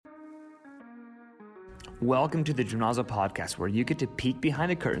Welcome to the Gymnazo podcast, where you get to peek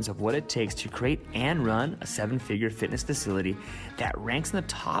behind the curtains of what it takes to create and run a seven-figure fitness facility that ranks in the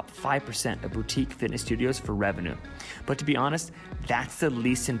top 5% of boutique fitness studios for revenue. But to be honest, that's the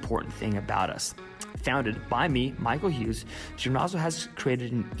least important thing about us. Founded by me, Michael Hughes, Gymnazo has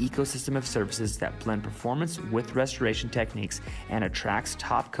created an ecosystem of services that blend performance with restoration techniques and attracts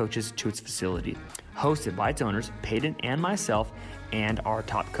top coaches to its facility. Hosted by its owners, Peyton and myself, and our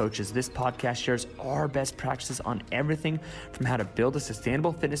top coaches, this podcast shares our best practices on everything from how to build a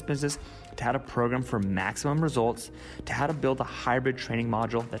sustainable fitness business to how to program for maximum results to how to build a hybrid training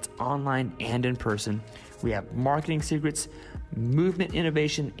module that's online and in person. We have marketing secrets, movement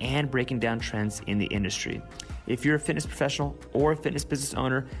innovation, and breaking down trends in the industry. If you're a fitness professional or a fitness business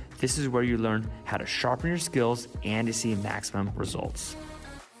owner, this is where you learn how to sharpen your skills and to see maximum results.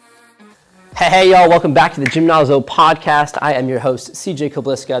 Hey y'all, welcome back to the Gymnazo podcast. I am your host, CJ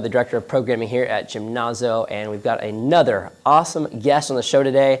Kobliska, the Director of Programming here at Gymnazo, and we've got another awesome guest on the show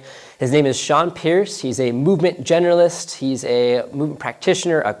today. His name is Sean Pierce. He's a movement generalist. He's a movement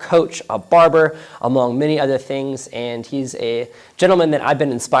practitioner, a coach, a barber, among many other things, and he's a gentleman that I've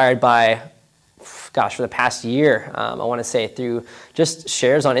been inspired by for the past year, I want to say, through just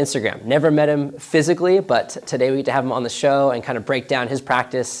shares on Instagram. Never met him physically, but today we get to have him on the show and kind of break down his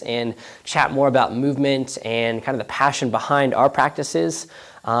practice and chat more about movement and kind of the passion behind our practices,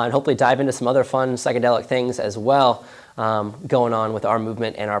 and hopefully dive into some other fun psychedelic things as well going on with our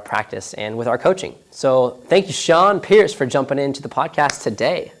movement and our practice and with our coaching. So thank you, Sean Pierce, for jumping into the podcast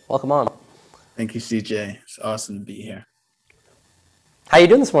today. Welcome on. Thank you, CJ. It's awesome to be here. How you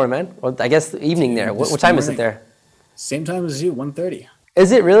doing this morning, man? Well, I guess the evening there. What time is it there? Same time as you, 1:30.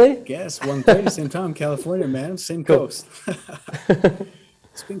 Is it really? Yes, 1:30, same time, California, man. Same coast.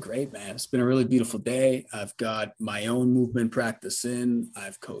 It's been great, man. It's been a really beautiful day. I've got my own movement practice in.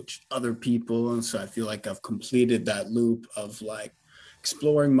 I've coached other people, and so I feel like I've completed that loop of like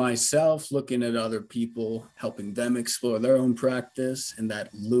exploring myself, looking at other people, helping them explore their own practice, and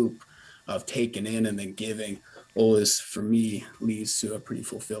that loop of taking in and then giving always, for me, leads to a pretty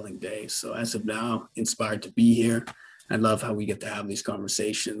fulfilling day. So as of now, inspired to be here. I love how we get to have these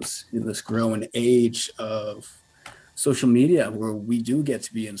conversations in this growing age of social media, where we do get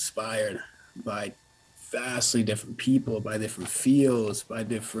to be inspired by vastly different people, by different fields, by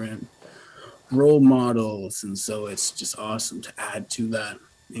different role models. And so it's just awesome to add to that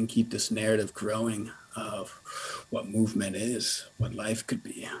and keep this narrative growing of what movement is, what life could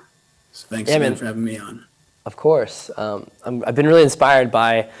be. So thanks again for having me on. Of course. I've been really inspired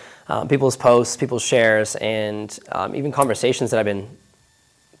by people's posts, people's shares, and even conversations that I've been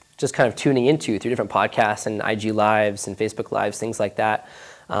just kind of tuning into through different podcasts and IG Lives and Facebook Lives, things like that.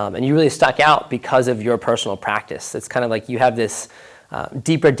 And you really stuck out because of your personal practice. It's kind of like you have this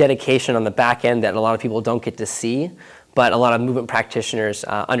deeper dedication on the back end that a lot of people don't get to see, but a lot of movement practitioners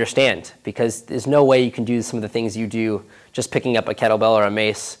understand, because there's no way you can do some of the things you do just picking up a kettlebell or a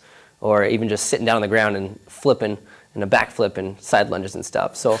mace, or even just sitting down on the ground and flipping and a backflip and side lunges and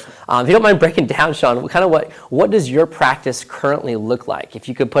stuff. So if you don't mind breaking down, Sean, what does your practice currently look like? If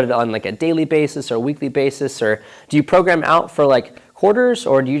you could put it on like a daily basis or weekly basis, or do you program out for like quarters,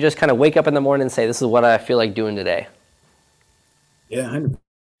 or do you just kind of wake up in the morning and say, this is what I feel like doing today? Yeah, 100%.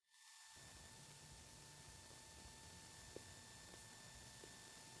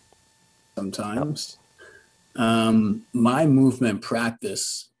 Sometimes. My movement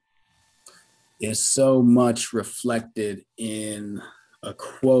practice is so much reflected in a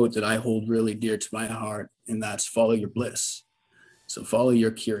quote that I hold really dear to my heart, and that's follow your bliss. So follow your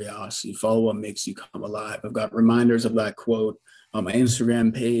curiosity, follow what makes you come alive. I've got reminders of that quote on my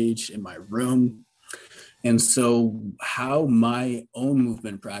Instagram page, in my room. And so how my own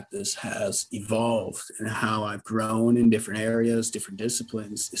movement practice has evolved and how I've grown in different areas, different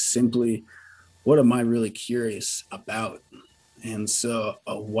disciplines, is simply, what am I really curious about? And so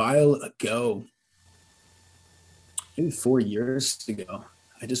a while ago, maybe 4 years ago,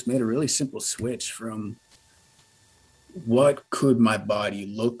 I just made a really simple switch from what could my body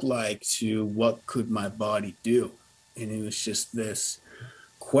look like to what could my body do. And it was just this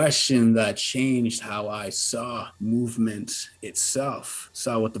question that changed how I saw movement itself,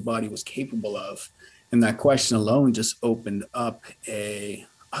 saw what the body was capable of. And that question alone just opened up a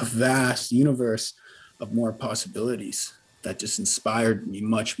vast universe of more possibilities that just inspired me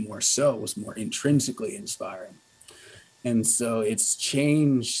much more so, was more intrinsically inspiring. And so it's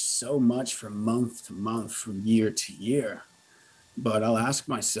changed so much from month to month, from year to year. But I'll ask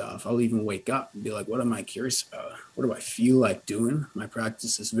myself, I'll even wake up and be like, what am I curious about? What do I feel like doing? My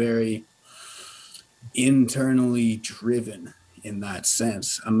practice is very internally driven in that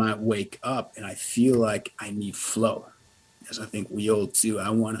sense. I might wake up and I feel like I need flow, as I think we all do. I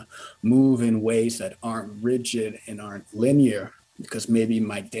want to move in ways that aren't rigid and aren't linear, because maybe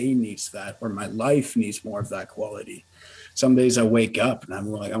my day needs that, or my life needs more of that quality. Some days I wake up and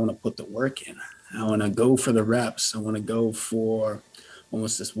I'm like, I want to put the work in. I want to go for the reps. I want to go for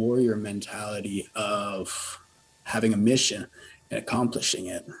almost this warrior mentality of having a mission and accomplishing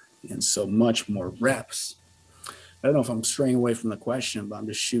it. And so much more reps. I don't know if I'm straying away from the question, but I'm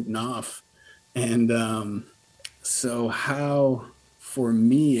just shooting off. And so how, for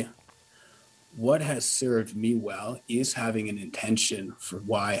me, what has served me well is having an intention for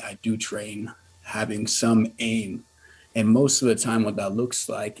why I do train, having some aim. And most of the time, what that looks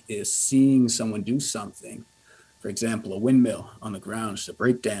like is seeing someone do something. For example, a windmill on the ground, just a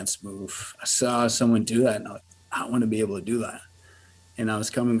breakdance move. I saw someone do that, and I want to be able to do that. And I was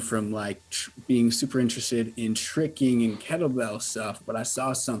coming from like being super interested in tricking and kettlebell stuff, but I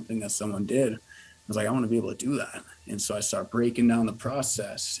saw something that someone did. I was like, I want to be able to do that. And so I start breaking down the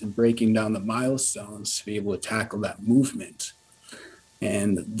process and breaking down the milestones to be able to tackle that movement.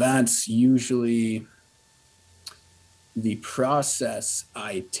 And that's usually the process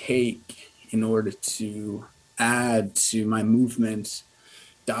I take in order to add to my movement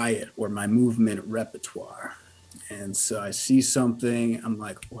diet or my movement repertoire. And so I see something, I'm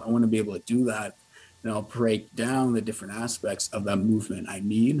like, well, I want to be able to do that. And I'll break down the different aspects of that movement I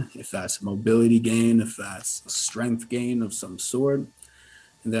need, if that's a mobility gain, if that's a strength gain of some sort.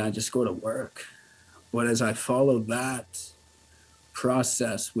 And then I just go to work. But as I follow that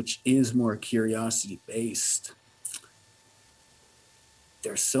process, which is more curiosity based,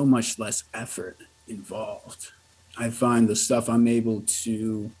 there's so much less effort involved. I find the stuff I'm able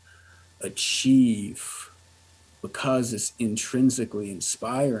to achieve, because it's intrinsically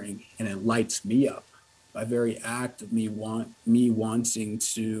inspiring and it lights me up by very act of me wanting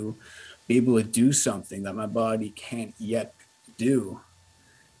to be able to do something that my body can't yet do.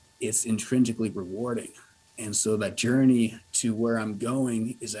 It's intrinsically rewarding. And so that journey to where I'm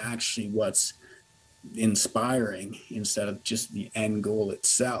going is actually what's inspiring instead of just the end goal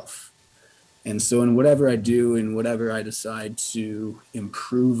itself. And so in whatever I do and whatever I decide to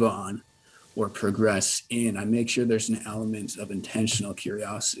improve on or progress in, I make sure there's an element of intentional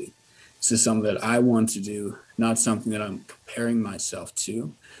curiosity. This is something that I want to do, not something that I'm comparing myself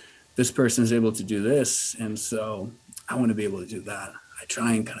to. This person is able to do this, and so I want to be able to do that. I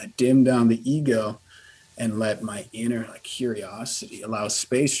try and kind of dim down the ego and let my inner curiosity allow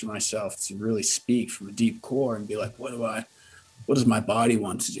space for myself to really speak from a deep core and be like, what does my body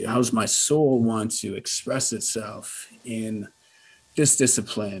want to do? How does my soul want to express itself in this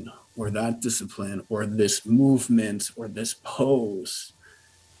discipline or that discipline or this movement or this pose?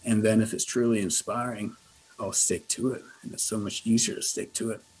 And then if it's truly inspiring, I'll stick to it. And it's so much easier to stick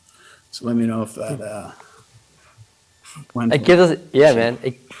to it. So let me know if that it gives us, man,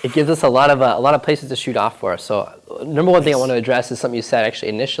 it gives us a lot of places to shoot off for us. So number one thing I want to address is something you said actually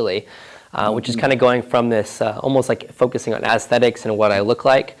initially, which is kind of going from this almost like focusing on aesthetics and what I look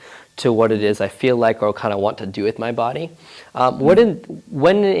like to what it is I feel like or kind of want to do with my body.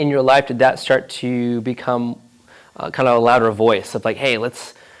 When in your life did that start to become kind of a louder voice of like, hey,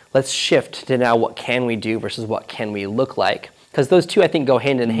 let's shift to now what can we do versus what can we look like? Because those two, I think, go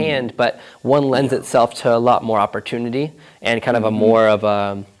hand in hand, but one lends itself to a lot more opportunity and kind of a more of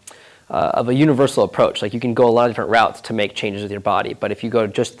a universal approach. Like you can go a lot of different routes to make changes with your body, but if you go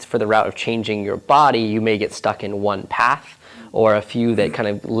just for the route of changing your body, you may get stuck in one path or a few that kind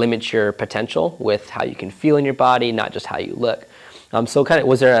of limit your potential with how you can feel in your body, not just how you look. So kind of,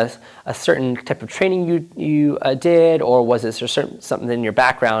 was there a certain type of training you did, or was it something in your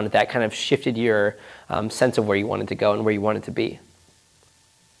background that kind of shifted your sense of where you wanted to go and where you wanted to be?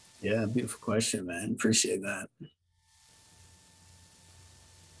 Yeah, beautiful question, man. Appreciate that.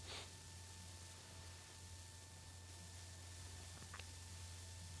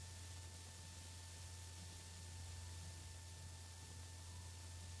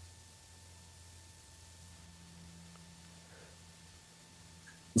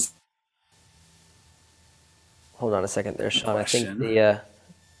 Hold on a second there, Sean. I think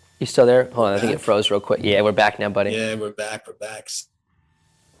you still there? Hold on, I think it froze real quick. Yeah, we're back now, buddy. Yeah, we're back.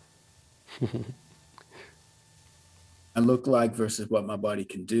 I look like versus what my body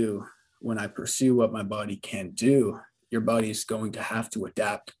can do. When I pursue what my body can do, your body is going to have to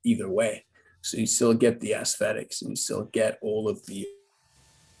adapt either way. So you still get the aesthetics and you still get all of the.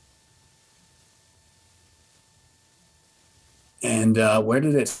 And where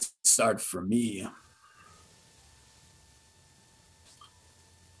did it start for me?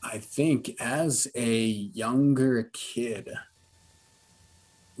 I think as a younger kid,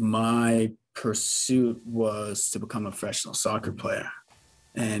 my pursuit was to become a professional soccer player.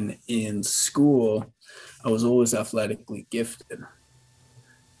 And in school, I was always athletically gifted.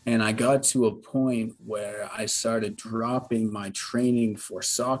 And I got to a point where I started dropping my training for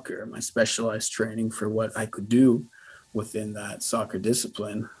soccer, my specialized training for what I could do within that soccer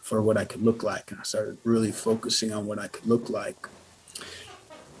discipline, for what I could look like. And I started really focusing on what I could look like.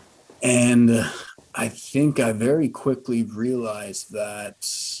 And I think I very quickly realized that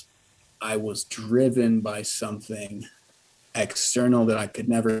I was driven by something external that I could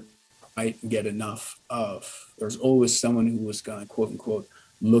never quite get enough of. There's always someone who was going to, quote unquote,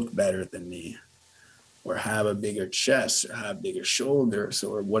 look better than me, or have a bigger chest, or have bigger shoulders,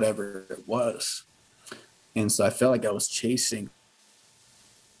 or whatever it was. And so I felt like I was chasing.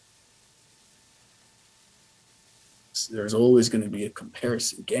 There's always going to be a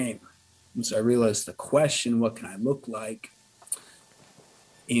comparison game. And so I realized the question, what can I look like,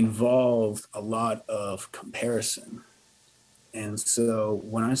 involved a lot of comparison. And so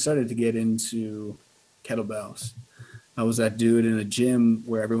when I started to get into kettlebells, I was that dude in a gym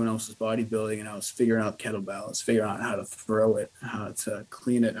where everyone else was bodybuilding, and I was figuring out kettlebells, figuring out how to throw it, how to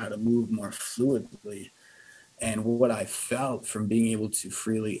clean it, how to move more fluidly. And what I felt from being able to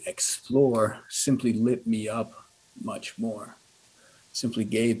freely explore simply lit me up much more, simply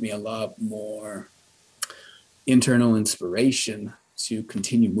gave me a lot more internal inspiration to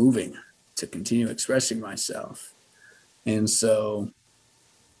continue moving, to continue expressing myself. And so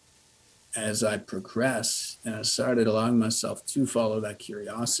as I progressed and I started allowing myself to follow that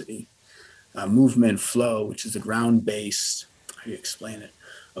curiosity, movement flow, which is a ground-based, how do you explain it?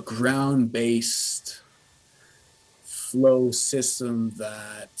 A ground-based flow system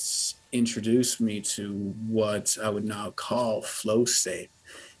that introduced me to what I would now call flow state.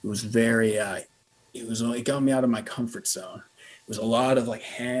 It was very, it got me out of my comfort zone. It was a lot of like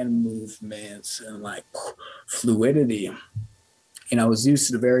hand movements and like fluidity. And I was used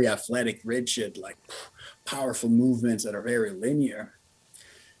to the very athletic, rigid, like powerful movements that are very linear.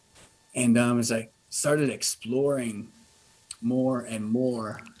 And as I started exploring more and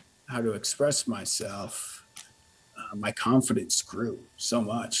more how to express myself, my confidence grew so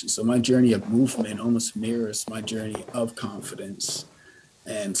much. And so my journey of movement almost mirrors my journey of confidence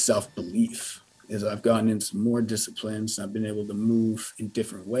and self-belief. As I've gotten into more disciplines, I've been able to move in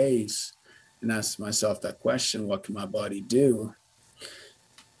different ways and ask myself that question, what can my body do?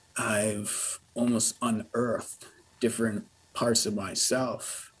 I've almost unearthed different parts of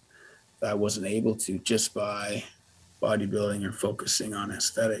myself that I wasn't able to just by bodybuilding or focusing on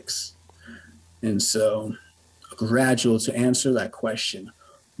aesthetics. And so gradual, to answer that question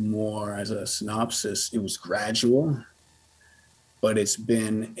more as a synopsis, it was gradual, but it's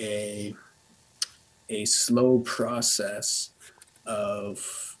been a slow process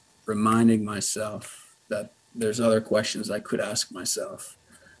of reminding myself that there's other questions I could ask myself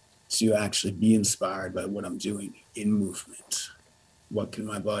to actually be inspired by what I'm doing in movement. What can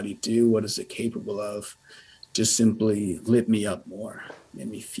my body do? What is it capable of? Just simply lit me up more, made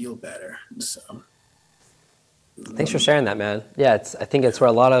me feel better. And so thanks for sharing that, man. Yeah, I think it's where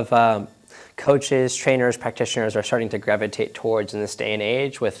a lot of coaches, trainers, practitioners are starting to gravitate towards in this day and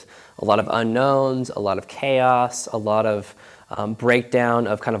age, with a lot of unknowns, a lot of chaos, a lot of breakdown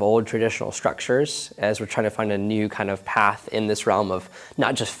of kind of old traditional structures, as we're trying to find a new kind of path in this realm of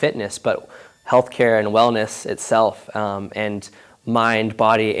not just fitness, but healthcare and wellness itself, and mind,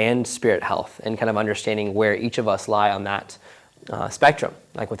 body, and spirit health, and kind of understanding where each of us lie on that spectrum,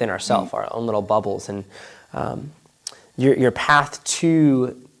 like within ourselves, our own little bubbles. And your path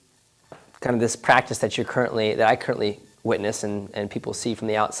to kind of this practice that I currently witness and people see from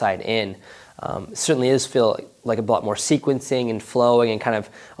the outside in, certainly is feel like a lot more sequencing and flowing, and kind of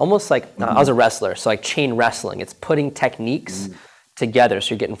almost like I was a wrestler, so like chain wrestling. It's putting techniques together, so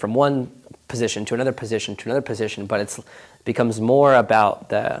you're getting from one position to another position to another position, but it becomes more about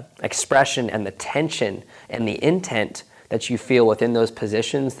the expression and the tension and the intent that you feel within those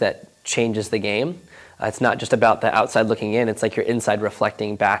positions that changes the game. It's not just about the outside looking in, it's like your inside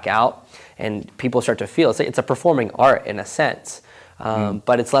reflecting back out, and people start to feel, it's a performing art in a sense,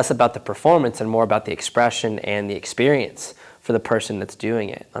 but it's less about the performance and more about the expression and the experience for the person that's doing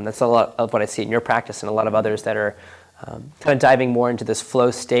it. And that's a lot of what I see in your practice and a lot of others that are kind of diving more into this flow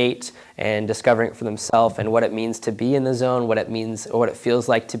state and discovering it for themselves and what it means to be in the zone, what it means or what it feels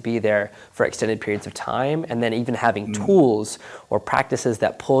like to be there for extended periods of time, and then even having tools or practices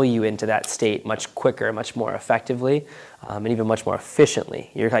that pull you into that state much quicker, much more effectively, and even much more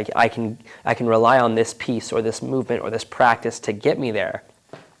efficiently. You're like, I can rely on this piece or this movement or this practice to get me there.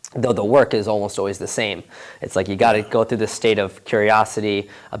 though the work is almost always the same. It's like you got to go through this state of curiosity,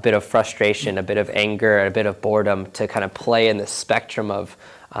 a bit of frustration, a bit of anger, a bit of boredom to kind of play in the spectrum of,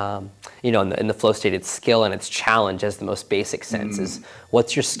 in the flow state, its skill and its challenge as the most basic sense is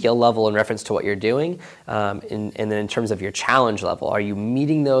what's your skill level in reference to what you're doing, and then in terms of your challenge level, are you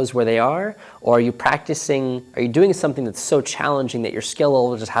meeting those where they are, or are you doing something that's so challenging that your skill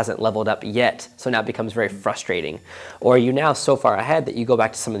level just hasn't leveled up yet, so now it becomes very frustrating, or are you now so far ahead that you go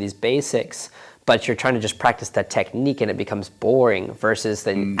back to some of these basics, but you're trying to just practice that technique and it becomes boring versus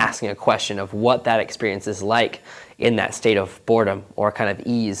then asking a question of what that experience is like in that state of boredom or kind of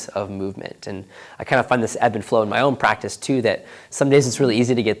ease of movement. And I kind of find this ebb and flow in my own practice too, that some days it's really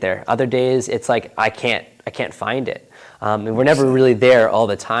easy to get there. Other days it's like, I can't find it. And we're never really there all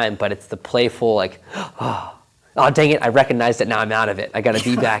the time, but it's the playful, like, oh dang it, I recognized it, now I'm out of it. I got to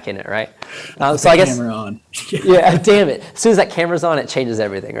be back in it, right? So I guess, camera on. Yeah, damn it. As soon as that camera's on, it changes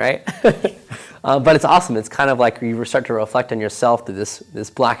everything, right? But it's awesome. It's kind of like you start to reflect on yourself through this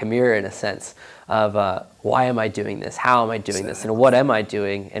black mirror in a sense of why am I doing this? How am I doing this? And what am I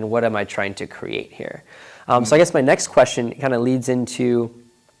doing? And what am I trying to create here? So I guess my next question kind of leads into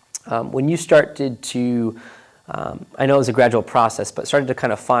when you started to, I know it was a gradual process, but started to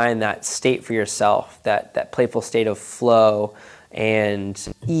kind of find that state for yourself, that playful state of flow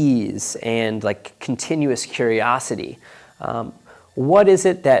and ease and like continuous curiosity. What is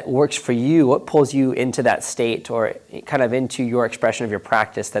it that works for you? What pulls you into that state or kind of into your expression of your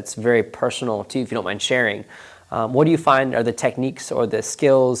practice that's very personal to you, if you don't mind sharing? What do you find are the techniques or the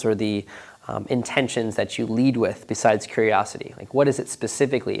skills or the intentions that you lead with besides curiosity? Like what is it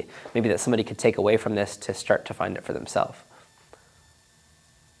specifically maybe that somebody could take away from this to start to find it for themselves?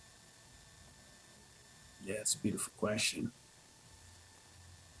 Yeah, it's a beautiful question.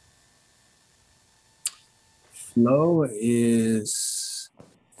 Flow is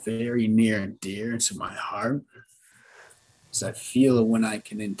very near and dear to my heart, because I feel when I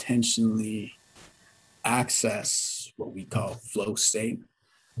can intentionally access what we call flow state,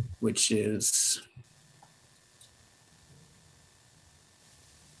 which is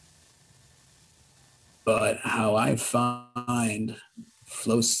but how I find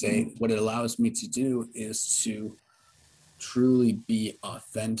flow state, what it allows me to do is to truly be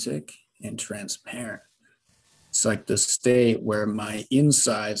authentic and transparent. It's like the state where my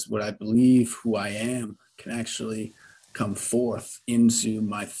insides, what I believe, who I am, can actually come forth into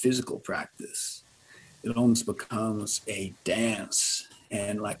my physical practice. It almost becomes a dance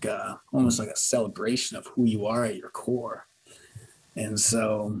and like almost like a celebration of who you are at your core. And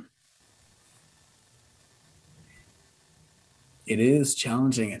so it is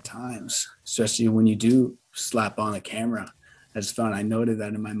challenging at times, especially when you do slap on a camera. I noted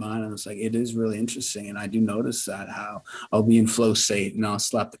that in my mind. I was like, it is really interesting. And I do notice that how I'll be in flow state and I'll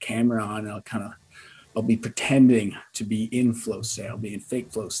slap the camera on and I'll be pretending to be in flow state. I'll be in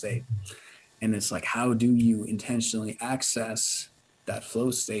fake flow state. And it's like, how do you intentionally access that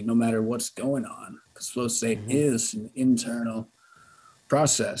flow state no matter what's going on? Because flow state is an internal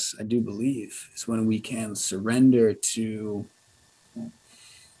process, I do believe. It's when we can surrender to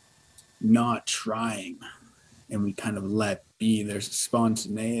not trying and we kind of let be. There's a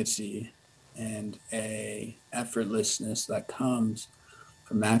spontaneity and a effortlessness that comes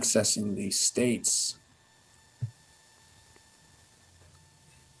from accessing these states.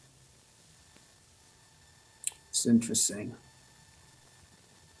 It's interesting.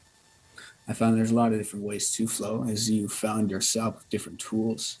 I found there's a lot of different ways to flow as you found yourself with different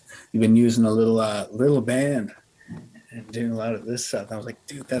tools. You've been using a little band and doing a lot of this stuff. I was like,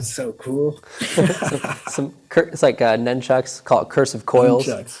 dude, that's so cool. It's like nunchucks, call it cursive coils.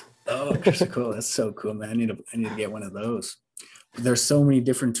 Nunchucks. Oh, cursive coil. That's so cool, man. I need to get one of those. But there's so many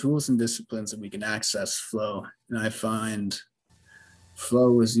different tools and disciplines that we can access flow. And I find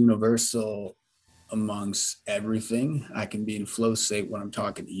flow is universal amongst everything. I can be in flow state when I'm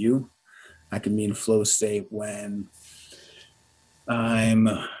talking to you. I can be in flow state when I'm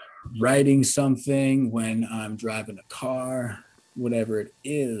writing something, when I'm driving a car, whatever it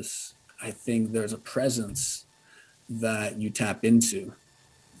is. I think there's a presence that you tap into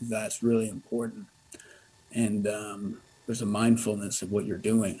that's really important. And there's a mindfulness of what you're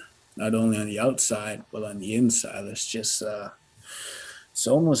doing, not only on the outside, but on the inside. It's just, it's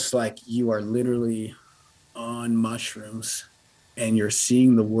almost like you are literally on mushrooms and you're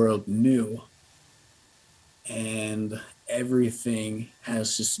seeing the world new, and everything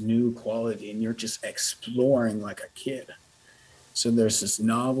has this new quality and you're just exploring like a kid. So there's this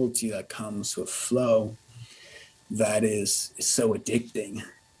novelty that comes with flow that is so addicting.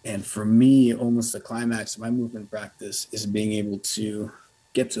 And for me, almost the climax of my movement practice is being able to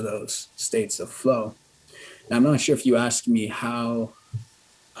get to those states of flow. And I'm not sure if you asked me how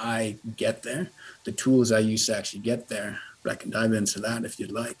I get there, the tools I use to actually get there, but I can dive into that if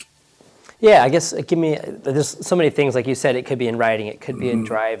you'd like. Yeah, I guess there's so many things, like you said, it could be in writing, it could be in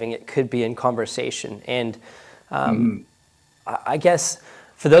driving, it could be in conversation. And I guess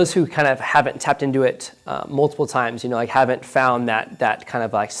for those who kind of haven't tapped into it multiple times, like haven't found that kind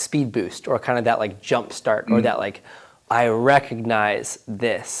of like speed boost or kind of that like jump start or that like, I recognize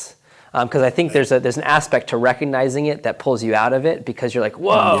this. Because I think there's an aspect to recognizing it that pulls you out of it because you're like,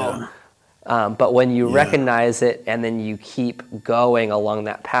 whoa. But when you recognize it and then you keep going along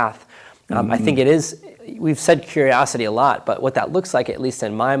that path, I think it is, we've said curiosity a lot, but what that looks like, at least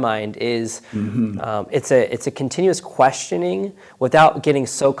in my mind, is it's a continuous questioning without getting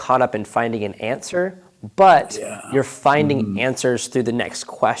so caught up in finding an answer, but you're finding answers through the next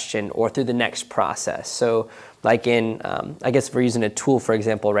question or through the next process. So like I guess if we're using a tool, for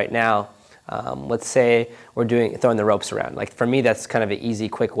example, right now, let's say we're throwing the ropes around. Like for me, that's kind of an easy,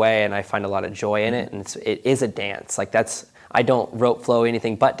 quick way, and I find a lot of joy in it. And it is a dance. Like I don't rope flow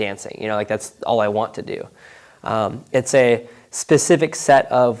anything but dancing. Like that's all I want to do. It's a specific set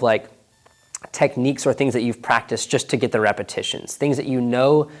of like techniques or things that you've practiced just to get the repetitions, things that you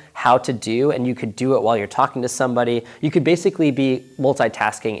know how to do, and you could do it while you're talking to somebody. You could basically be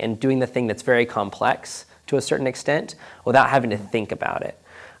multitasking and doing the thing that's very complex to a certain extent without having to think about it.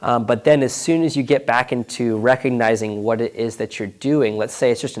 But then as soon as you get back into recognizing what it is that you're doing, let's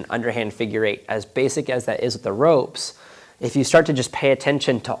say it's just an underhand figure eight, as basic as that is with the ropes, if you start to just pay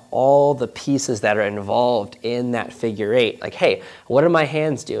attention to all the pieces that are involved in that figure eight, like, hey, what are my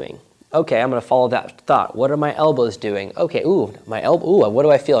hands doing? Okay, I'm gonna follow that thought. What are my elbows doing? Okay, my elbow, what do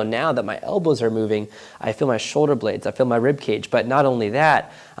I feel now that my elbows are moving? I feel my shoulder blades, I feel my rib cage. But not only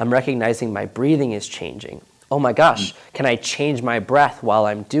that, I'm recognizing my breathing is changing. Oh my gosh, can I change my breath while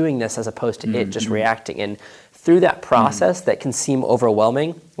I'm doing this as opposed to it just reacting? And through that process that can seem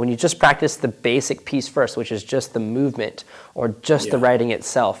overwhelming, when you just practice the basic piece first, which is just the movement or just the writing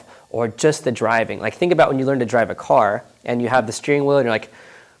itself or just the driving. Like think about when you learn to drive a car and you have the steering wheel and you're like,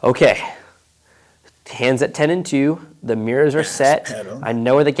 okay, hands at 10 and 2, the mirrors are set, pedal. I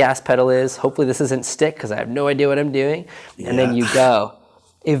know where the gas pedal is, hopefully this isn't stick because I have no idea what I'm doing, and then you go.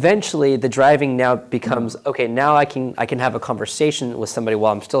 Eventually the driving now becomes, okay, now I can have a conversation with somebody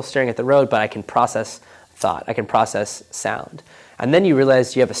while I'm still staring at the road, but I can process thought, I can process sound. And then you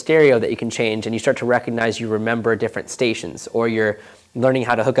realize you have a stereo that you can change and you start to recognize you remember different stations or you're learning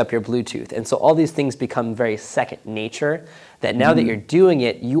how to hook up your Bluetooth. And so all these things become very second nature that now that you're doing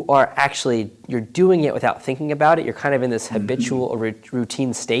it, you're doing it without thinking about it. You're kind of in this habitual or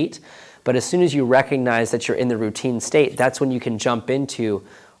routine state. But as soon as you recognize that you're in the routine state, that's when you can jump into,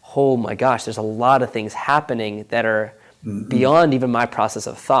 oh my gosh, there's a lot of things happening that are beyond even my process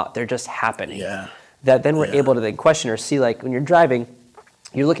of thought. They're just happening. That then we're able to then question or see, like when you're driving,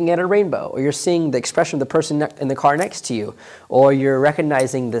 you're looking at a rainbow, or you're seeing the expression of the person in the car next to you, or you're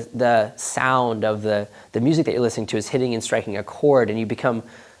recognizing the sound of the music that you're listening to is hitting and striking a chord, and you become,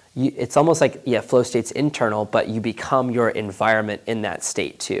 it's almost like, flow state's internal, but you become your environment in that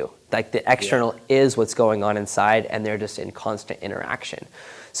state too. Like the external is what's going on inside, and they're just in constant interaction.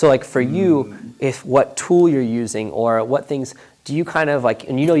 So like for you, if what tool you're using or what things, do you kind of like,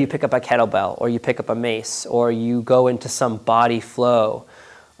 and you pick up a kettlebell or you pick up a mace or you go into some body flow,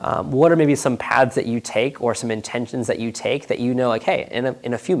 what are maybe some paths that you take or some intentions that you take that like, hey,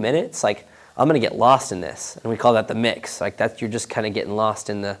 in a few minutes, like I'm gonna get lost in this, and we call that the mix. Like you're just kind of getting lost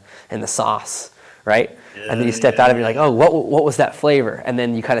in the sauce, right? And then you step out of it, you're like, oh, what was that flavor? And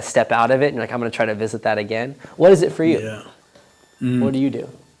then you kind of step out of it, and you're like, I'm gonna try to visit that again. What is it for you? What do you do?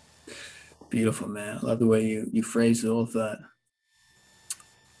 Beautiful, man. I love the way you phrase the whole thought.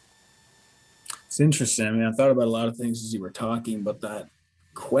 It's interesting. I mean, I thought about a lot of things as you were talking, but that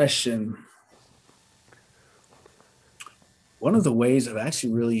question, one of the ways I've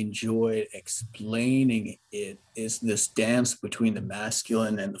actually really enjoyed explaining it is this dance between the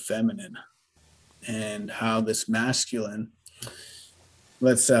masculine and the feminine, and how this masculine,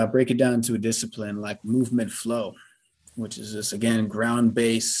 let's break it down to a discipline like movement flow, which is this, again,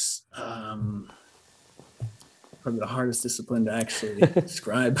 ground-based, probably the hardest discipline to actually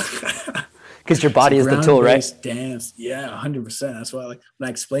describe. Because your body is the tool, right? Dance, 100%. That's why, like, when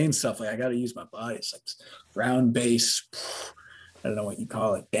I explain stuff, like I got to use my body. It's like ground-based, I don't know what you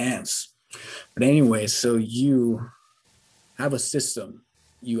call it, dance. But anyway, so you have a system,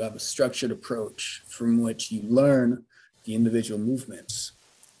 you have a structured approach from which you learn the individual movements,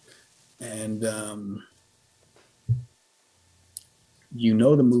 and the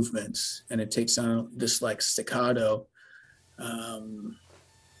movements, and it takes on this like staccato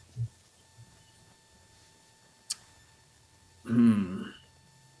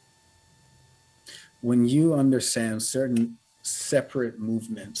When you understand certain separate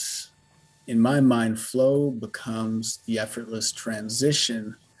movements, in my mind, flow becomes the effortless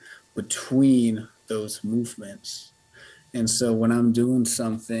transition between those movements. And so when I'm doing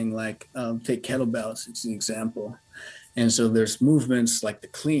something like, take kettlebells as an example. And so there's movements like the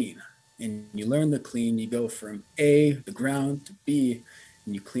clean, and you learn the clean, you go from A, the ground, to B,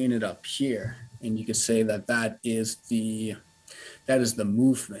 and you clean it up here. And you could say that that is the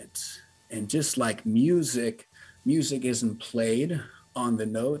movement. And just like music isn't played on the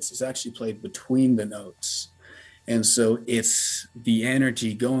notes, it's actually played between the notes. And so it's the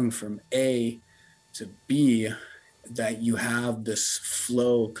energy going from A to B that you have this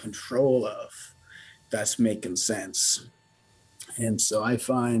flow control of that's making sense. And so I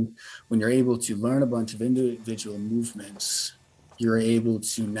find when you're able to learn a bunch of individual movements, you're able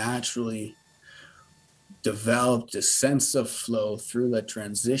to naturally develop this sense of flow through the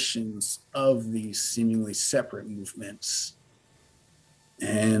transitions of these seemingly separate movements.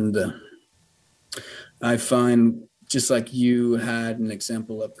 And I find, just like you had an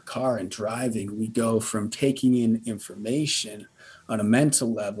example of the car and driving, we go from taking in information on a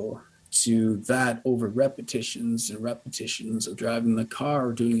mental level to that over repetitions and repetitions of driving the car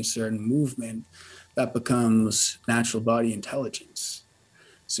or doing a certain movement, that becomes natural body intelligence.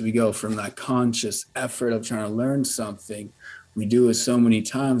 So we go from that conscious effort of trying to learn something, we do it so many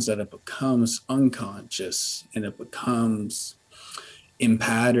times that it becomes unconscious and it becomes in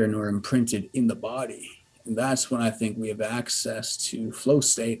pattern or imprinted in the body. And that's when I think we have access to flow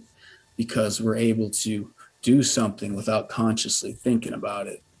state, because we're able to do something without consciously thinking about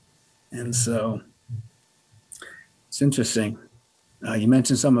it. And so it's interesting. You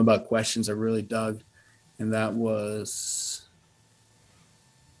mentioned something about questions I really dug, and that was,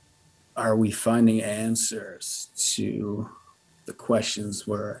 are we finding answers to the questions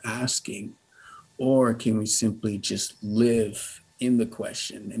we're asking, or can we simply just live in the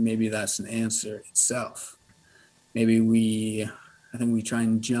question? And maybe that's an answer itself. Maybe I think we try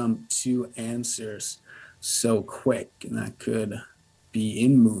and jump to answers so quick, and that could be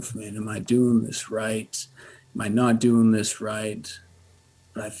in movement. Am I doing this right? Am I not doing this right?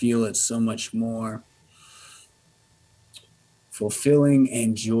 But I feel it's so much more fulfilling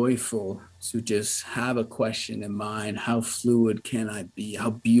and joyful to just have a question in mind. How fluid can I be? How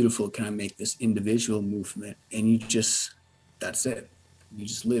beautiful can I make this individual movement? And that's it. You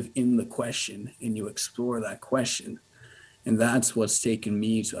just live in the question and you explore that question. And that's what's taken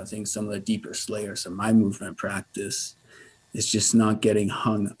me to, I think, some of the deeper layers of my movement practice. It's just not getting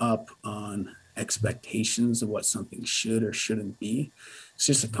hung up on expectations of what something should or shouldn't be. It's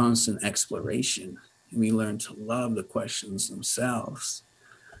just a constant exploration. And we learn to love the questions themselves.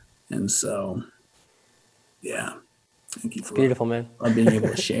 And so, yeah, thank you for beautiful, man. being able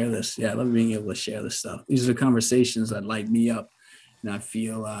to share this. Yeah, I love being able to share this stuff. These are conversations that light me up. And I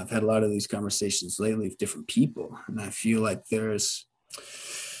feel I've had a lot of these conversations lately with different people. And I feel like there's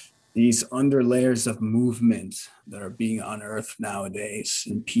these under layers of movement that are being unearthed nowadays,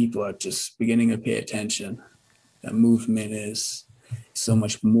 and people are just beginning to pay attention. That movement is so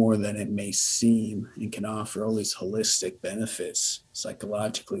much more than it may seem, and can offer all these holistic benefits,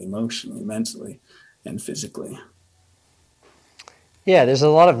 psychologically, emotionally, mentally, and physically. Yeah, there's a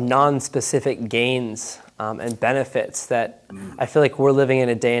lot of non-specific gains and benefits that I feel like we're living in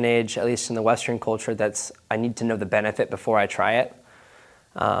a day and age, at least in the Western culture, that's, I need to know the benefit before I try it.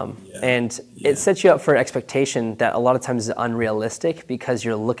 It sets you up for an expectation that a lot of times is unrealistic, because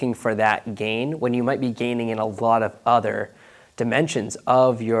you're looking for that gain when you might be gaining in a lot of other dimensions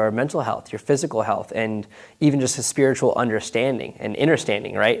of your mental health, your physical health, and even just a spiritual understanding and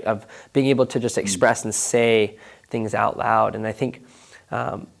understanding, right? Of being able to just express and say things out loud. And I think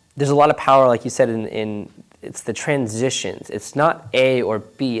there's a lot of power, like you said, in it's the transitions. It's not A or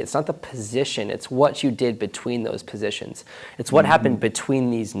B. It's not the position. It's what you did between those positions. It's what happened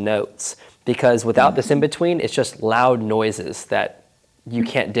between these notes. Because without this in between, it's just loud noises that you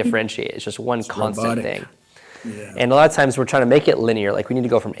can't differentiate. It's just one constant robotic thing. Yeah. And a lot of times we're trying to make it linear. Like we need to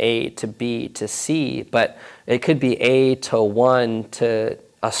go from A to B to C, but it could be A to 1 to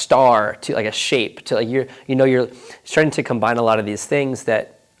a star to like a shape to like you're starting to combine a lot of these things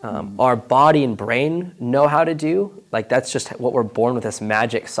that our body and brain know how to do. Like that's just what we're born with, this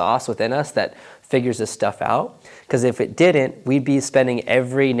magic sauce within us that figures this stuff out. Because if it didn't, we'd be spending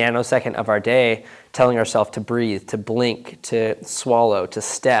every nanosecond of our day telling ourselves to breathe, to blink, to swallow, to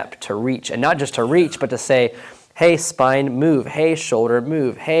step, to reach. And not just to reach, but to say, hey, spine, move. Hey, shoulder,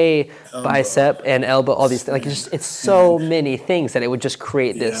 move. Hey, elbow, bicep and elbow, all these things. Like it's so many things that it would just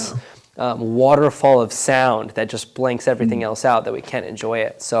create this waterfall of sound that just blanks everything else out, that we can't enjoy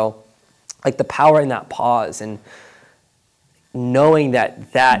it. So like the power in that pause, and knowing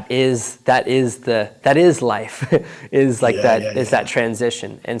that is life is like that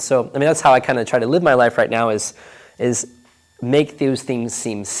transition. And so I mean, that's how I kind of try to live my life right now, is make those things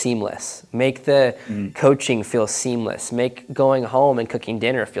seem seamless, make the coaching feel seamless, make going home and cooking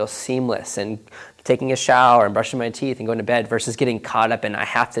dinner feel seamless, and taking a shower and brushing my teeth and going to bed, versus getting caught up in I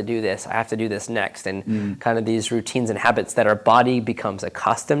have to do this next, and kind of these routines and habits that our body becomes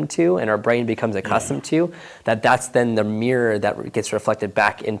accustomed to and our brain becomes accustomed to, that's then the mirror that gets reflected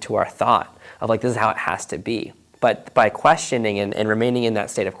back into our thought of like, this is how it has to be. But by questioning and remaining in that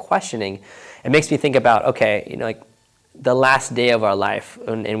state of questioning, it makes me think about, okay, you know, like the last day of our life,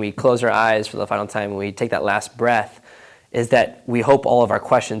 and we close our eyes for the final time and we take that last breath, is that we hope all of our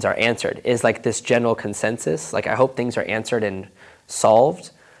questions are answered, is like this general consensus. Like, I hope things are answered and solved,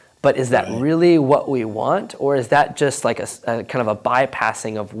 but is that really what we want? Or is that just like a kind of a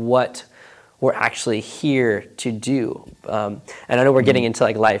bypassing of what we're actually here to do? And I know we're getting into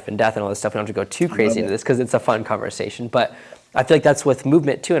like life and death and all this stuff. We don't have to go too crazy into this because it's a fun conversation, but I feel like that's with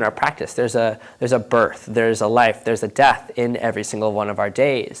movement too in our practice. There's a birth, there's a life, there's a death in every single one of our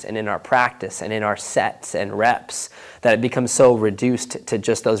days, and in our practice and in our sets and reps, that it becomes so reduced to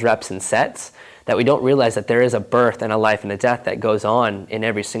just those reps and sets that we don't realize that there is a birth and a life and a death that goes on in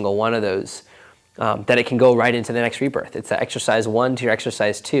every single one of those, that it can go right into the next rebirth. It's a exercise 1 to your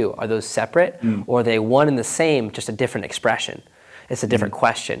exercise 2. Are those separate, or are they one and the same, just a different expression? It's a different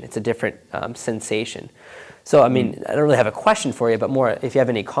question. It's a different sensation. So, I mean, I don't really have a question for you, but more if you have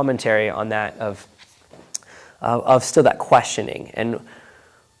any commentary on that of still that questioning, and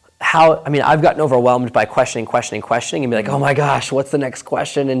how, I mean, I've gotten overwhelmed by questioning, and be like, oh my gosh, what's the next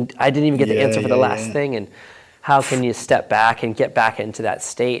question? And I didn't even get the answer for the last thing. And how can you step back and get back into that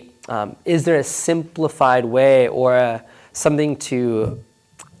state? Is there a simplified way, or something to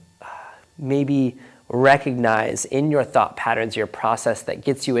maybe recognize in your thought patterns, your process, that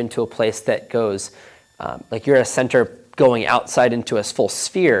gets you into a place that goes, like you're a center going outside into a full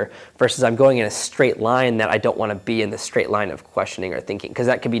sphere, versus I'm going in a straight line that I don't want to be in the straight line of questioning or thinking, because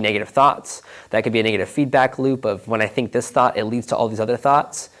that could be negative thoughts. That could be a negative feedback loop of, when I think this thought, it leads to all these other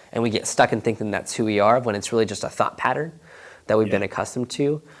thoughts, and we get stuck in thinking that's who we are, when it's really just a thought pattern that we've been accustomed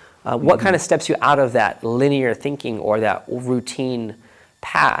to. What kind of steps you out of that linear thinking or that routine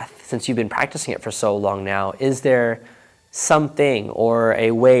path, since you've been practicing it for so long now? Is there something or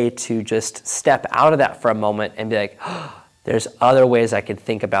a way to just step out of that for a moment and be like, oh, there's other ways I could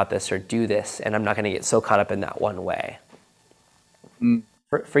think about this or do this, and I'm not going to get so caught up in that one way?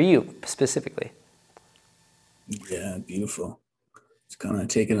 For you specifically. Yeah, beautiful. It's kind of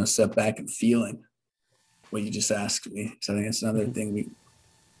taking a step back and feeling what you just asked me. So I think that's another thing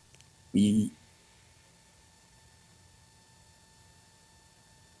we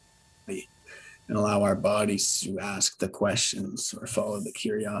and allow our bodies to ask the questions or follow the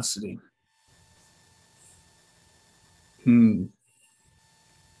curiosity.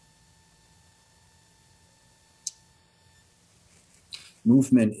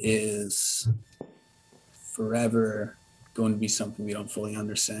 Movement is forever going to be something we don't fully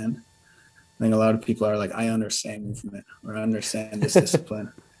understand. I think a lot of people are like, I understand movement, or I understand this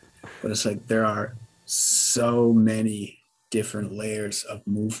discipline. But it's like, there are so many different layers of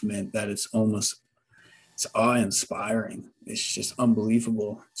movement that it's awe-inspiring. It's just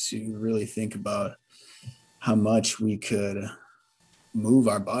unbelievable to really think about how much we could move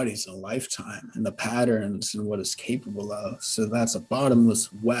our bodies in a lifetime, and the patterns and what it's capable of. So that's a bottomless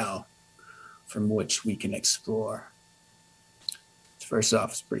well from which we can explore. First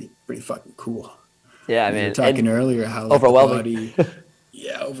off, it's pretty fucking cool. Yeah, I mean, we were talking earlier how overwhelming. The body,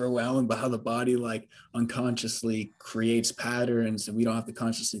 overwhelming, but how the body like unconsciously creates patterns, and we don't have to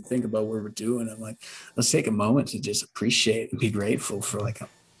consciously think about what we're doing. I'm like, let's take a moment to just appreciate and be grateful for like how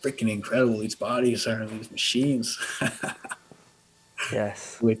freaking incredible these bodies are, these machines.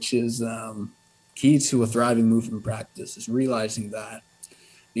 Yes. Which is key to a thriving movement practice, is realizing that,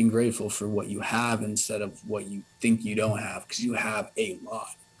 being grateful for what you have instead of what you think you don't have, because you have a lot.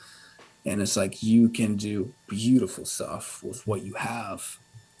 And it's like, you can do beautiful stuff with what you have.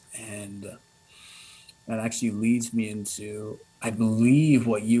 And that actually leads me into, I believe,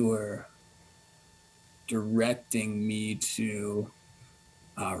 what you were directing me to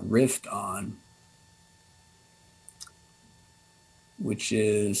riff on, which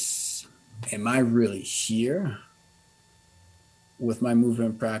is, am I really here with my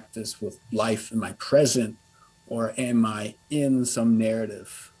movement practice, with life in my present, or am I in some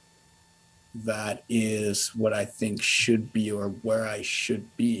narrative that is what I think should be, or where I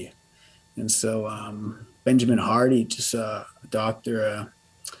should be? And so Benjamin Hardy, just a doctor,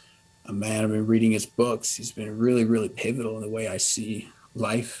 a man, I've been reading his books. He's been really, really pivotal in the way I see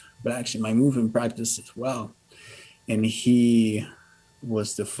life, but actually my movement practice as well. And he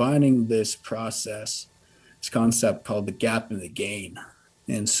was defining this process, this concept called the gap and the gain.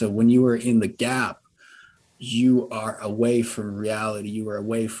 And so when you are in the gap, you are away from reality, you are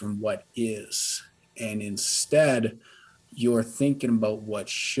away from what is. And instead, you're thinking about what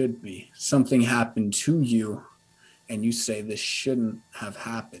should be. Something happened to you, and you say, this shouldn't have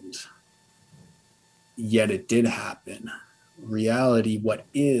happened. Yet it did happen. Reality, what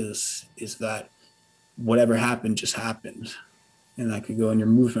is that whatever happened just happened. And that could go in your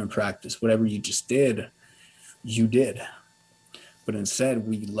movement practice. Whatever you just did, you did. But instead,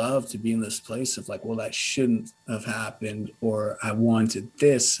 we love to be in this place of like, well, that shouldn't have happened, or I wanted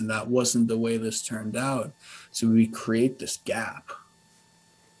this and that wasn't the way this turned out. So we create this gap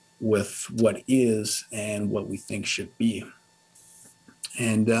with what is and what we think should be.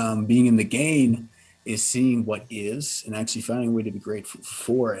 And being in the gain is seeing what is and actually finding a way to be grateful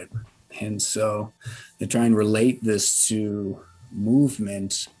for it. And so to try and relate this to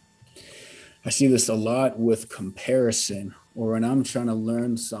movement, I see this a lot with comparison, or when I'm trying to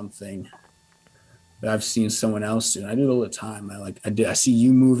learn something that I've seen someone else do. And I do it all the time. I see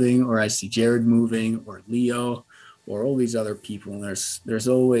you moving, or I see Jared moving, or Leo, or all these other people. And there's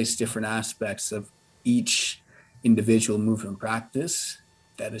always different aspects of each individual movement practice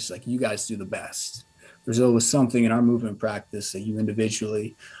that is like, you guys do the best. There's always something in our movement practice that you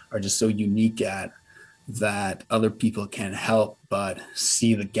individually are just so unique at that other people can't help but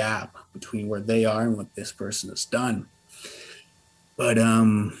see the gap between where they are and what this person has done. But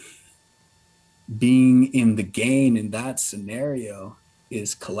being in the gain in that scenario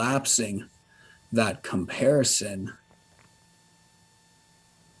is collapsing that comparison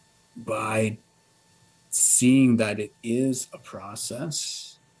by seeing that it is a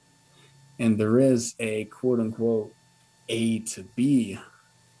process and there is a quote unquote A to B,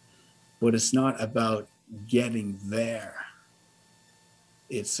 but it's not about getting there.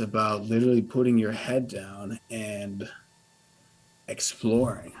 It's about literally putting your head down and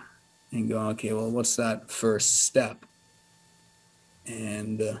exploring and going, okay, well, what's that first step?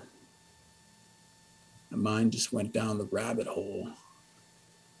 And my mind just went down the rabbit hole.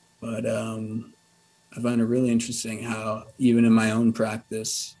 But I find it really interesting how even in my own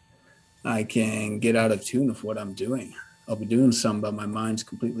practice, I can get out of tune with what I'm doing. I'll be doing something, but my mind's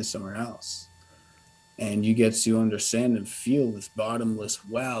completely somewhere else. And you get to understand and feel this bottomless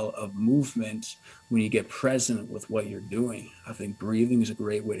well of movement when you get present with what you're doing. I think breathing is a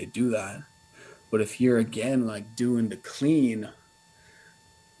great way to do that. But if you're, again, like doing the clean,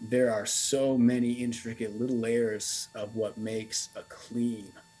 there are so many intricate little layers of what makes a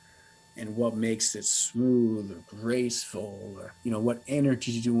clean and what makes it smooth or graceful, or, you know, what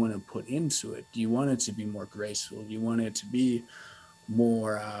energy do you want to put into it? Do you want it to be more graceful? Do you want it to be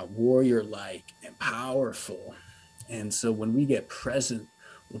more warrior-like and powerful? And so when we get present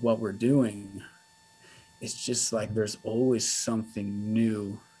with what we're doing, it's just like there's always something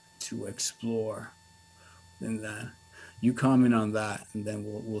new to explore. And you comment on that, and then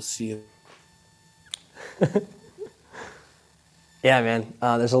we'll see it. Yeah, man,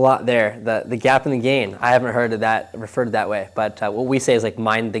 there's a lot there. The gap and the gain. I haven't heard of that referred to that way, but what we say is like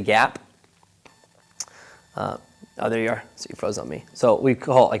mind the gap. Oh, there you are. So you froze on me. So we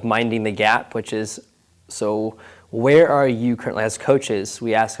call it like minding the gap, which is, so where are you currently? As coaches,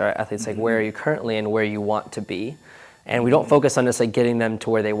 we ask our athletes like, where are you currently and where you want to be? And we don't focus on just like getting them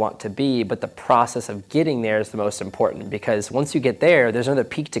to where they want to be, but the process of getting there is the most important, because once you get there, there's another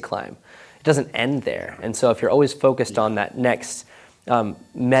peak to climb. It doesn't end there. And so if you're always focused on that next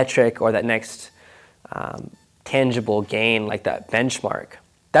metric or that next tangible gain, like that benchmark,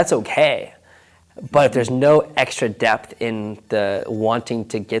 that's okay. But if there's no extra depth in the wanting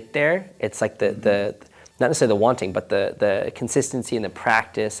to get there, it's like the not necessarily the wanting, but the consistency and the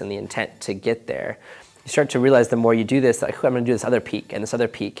practice and the intent to get there. You start to realize the more you do this, like, I'm going to do this other peak and this other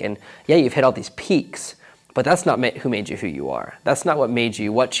peak. And yeah, you've hit all these peaks, but that's not who made you who you are. That's not what made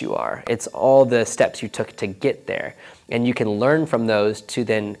you what you are. It's all the steps you took to get there. And you can learn from those to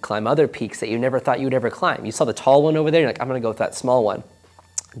then climb other peaks that you never thought you would ever climb. You saw the tall one over there, you're like, I'm going to go with that small one.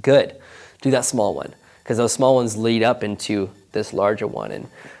 Good. Do that small one, because those small ones lead up into this larger one.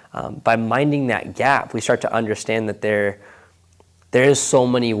 And by minding that gap, we start to understand that there's so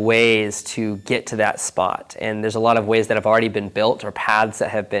many ways to get to that spot. And there's a lot of ways that have already been built, or paths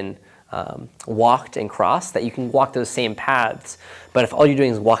that have been walked and crossed, that you can walk those same paths. But if all you're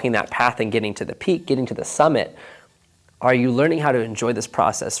doing is walking that path and getting to the peak, getting to the summit, are you learning how to enjoy this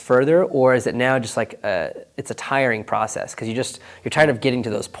process further, or is it now just like it's a tiring process because you're tired of getting to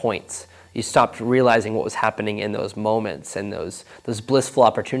those points? You stopped realizing what was happening in those moments and those blissful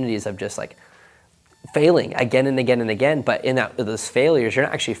opportunities of just like failing again and again and again. But in those failures, you're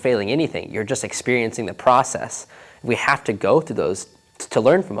not actually failing anything. You're just experiencing the process. We have to go through those to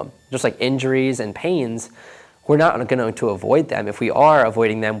learn from them. Just like injuries and pains, we're not going to avoid them. If we are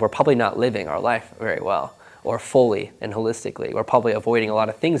avoiding them, we're probably not living our life very well or fully and holistically. We're probably avoiding a lot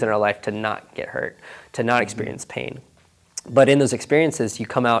of things in our life to not get hurt, to not experience pain. But in those experiences, you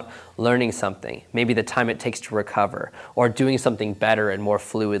come out learning something, maybe the time it takes to recover, or doing something better and more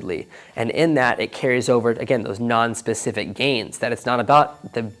fluidly. And in that, it carries over, again, those non-specific gains, that it's not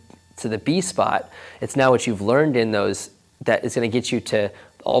about the B spot, it's now what you've learned in those that is going to get you to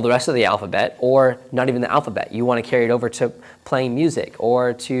all the rest of the alphabet, or not even the alphabet. You want to carry it over to playing music,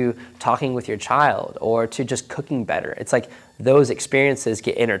 or to talking with your child, or to just cooking better. It's like those experiences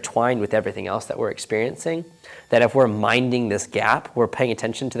get intertwined with everything else that we're experiencing, that if we're minding this gap, we're paying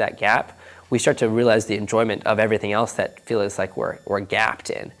attention to that gap, we start to realize the enjoyment of everything else that feels like we're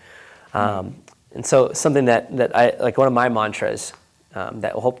gapped in. And so something that I, like one of my mantras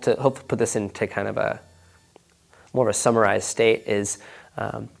that will hope to put this into kind of a more of a summarized state is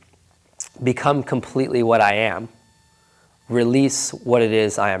become completely what I am, release what it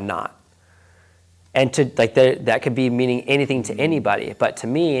is I am not. And to like that could be meaning anything to anybody, but to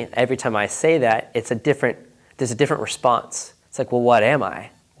me, every time I say that, there's a different response. It's like, well, what am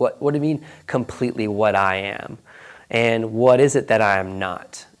I? What do you mean completely what I am? And what is it that I am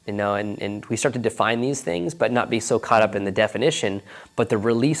not? You know, and we start to define these things, but not be so caught up in the definition, but the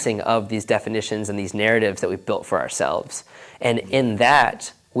releasing of these definitions and these narratives that we've built for ourselves. And in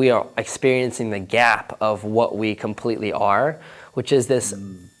that, we are experiencing the gap of what we completely are, which is this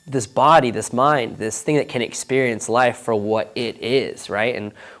body, this mind, this thing that can experience life for what it is, right?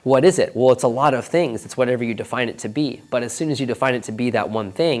 And what is it? Well, it's a lot of things. It's whatever you define it to be. But as soon as you define it to be that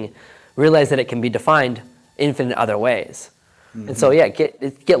one thing, realize that it can be defined infinite other ways. And so, yeah,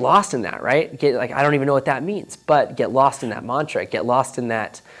 get lost in that, right? I don't even know what that means, but get lost in that mantra. Get lost in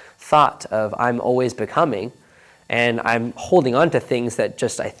that thought of I'm always becoming, and I'm holding on to things that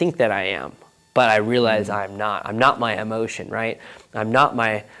just I think that I am, but I realize I'm not. I'm not my emotion, right? I'm not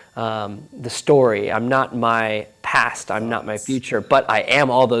my the story. I'm not my past. I'm not my future, but I am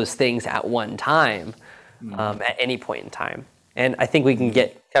all those things at one time, at any point in time. And I think we can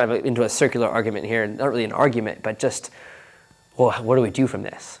get kind of into a circular argument here, not really an argument, but just, well, what do we do from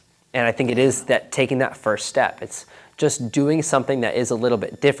this? And I think it is that taking that first step. It's just doing something that is a little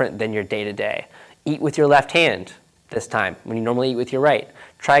bit different than your day-to-day. Eat with your left hand this time when you normally eat with your right.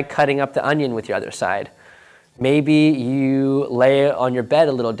 Try cutting up the onion with your other side. Maybe you lay on your bed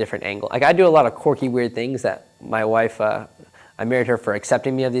a little different angle. Like I do a lot of quirky, weird things that my wife, I married her for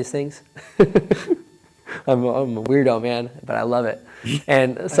accepting me of these things. I'm a weirdo, man, but I love it.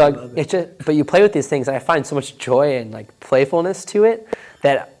 And so but you play with these things, and I find so much joy and like playfulness to it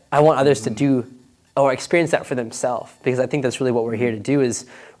that I want others to do or experience that for themselves, because I think that's really what we're here to do, is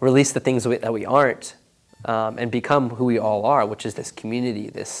release the things that we aren't, and become who we all are, which is this community,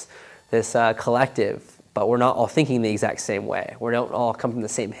 this collective. But we're not all thinking the exact same way. We don't all come from the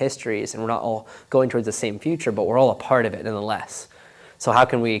same histories, and we're not all going towards the same future, but we're all a part of it nonetheless. So how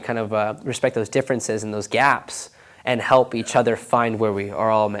can we kind of respect those differences and those gaps and help each other find where we are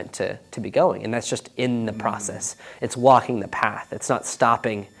all meant to be going? And that's just in the process. It's walking the path. It's not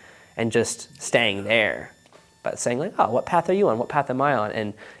stopping and just staying there, but saying like, oh, what path are you on? What path am I on?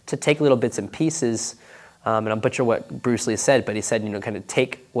 And to take little bits and pieces, and I'll butcher what Bruce Lee said, but he said, kind of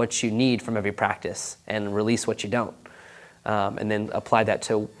take what you need from every practice and release what you don't, and then apply that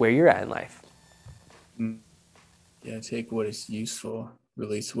to where you're at in life. Yeah, take what is useful,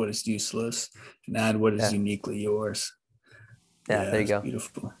 release what is useless, and add what is uniquely yours. Yeah, there you go.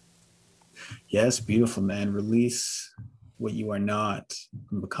 Beautiful. Yes, beautiful, man. Release what you are not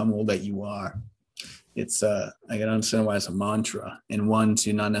and become all that you are. It's I can understand why it's a mantra, and one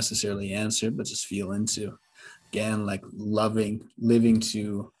to not necessarily answer, but just feel into. Again, like living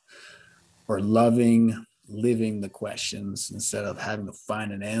the questions instead of having to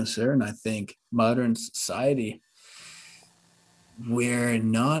find an answer. And I think modern society, we're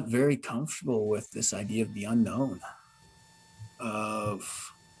not very comfortable with this idea of the unknown,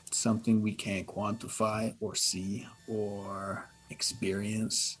 of something we can't quantify or see or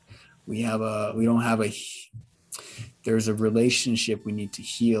experience. There's a relationship we need to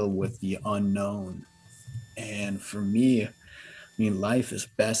heal with the unknown. And for me, life is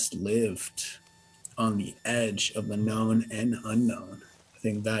best lived on the edge of the known and unknown. I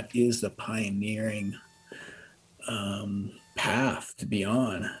think that is the pioneering path to be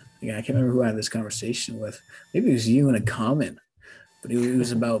on. Yeah, I can't remember who I had this conversation with. Maybe it was you in a comment, but it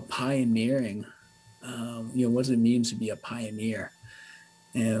was about pioneering. What does it mean to be a pioneer?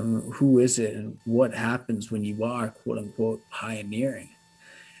 And who is it? And what happens when you are, quote unquote, pioneering?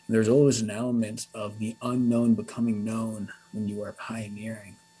 And there's always an element of the unknown becoming known when you are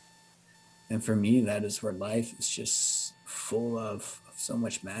pioneering. And for me, that is where life is just full of so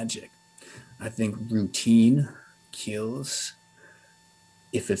much magic. I think routine kills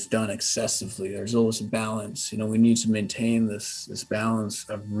if it's done excessively. There's always a balance. We need to maintain this balance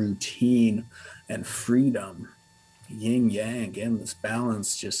of routine and freedom. Yin yang, again, this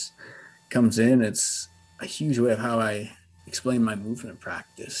balance just comes in. It's a huge way of how I explain my movement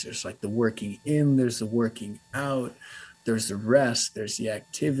practice. There's like the working in, there's the working out, there's the rest, there's the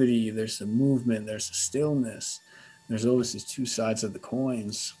activity, there's the movement, there's the stillness. There's always these two sides of the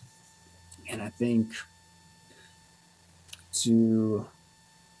coins. And I think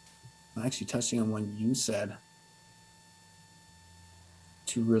actually touching on what you said,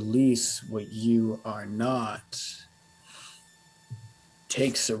 to release what you are not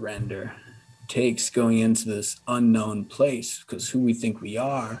takes surrender, takes going into this unknown place, because who we think we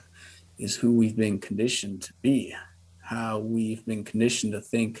are is who we've been conditioned to be, how we've been conditioned to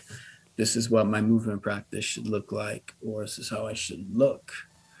think this is what my movement practice should look like, or this is how I should look.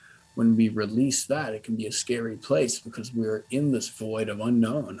 When we release that, it can be a scary place because we're in this void of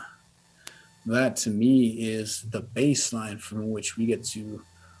unknown. That to me is the baseline from which we get to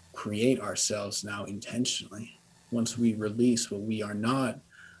create ourselves now intentionally. Once we release what we are not,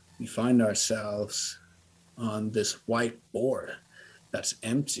 we find ourselves on this white board that's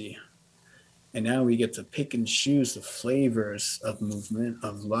empty. And now we get to pick and choose the flavors of movement,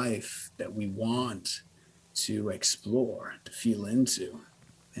 of life that we want to explore, to feel into.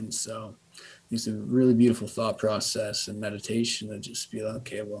 And so it's a really beautiful thought process and meditation to just be like,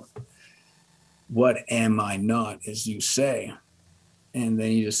 okay, well, what am I not, as you say? And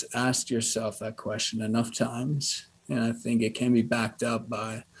then you just ask yourself that question enough times. And I think it can be backed up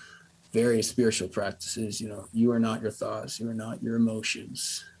by various spiritual practices. You are not your thoughts, you are not your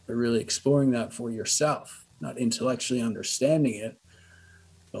emotions, but really exploring that for yourself, not intellectually understanding it,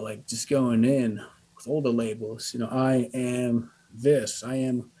 but like just going in with all the labels. I am this, I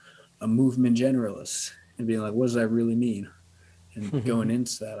am a movement generalist, and being like, what does that really mean? And going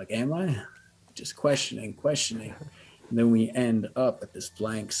into that, like, am I? Just questioning. And then we end up at this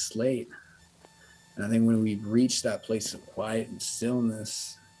blank slate. And I think when we reach that place of quiet and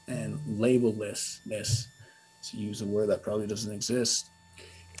stillness and labellessness, to use a word that probably doesn't exist,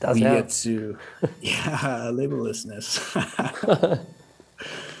 we get to, labellessness.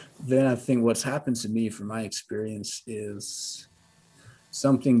 Then I think what's happened to me from my experience is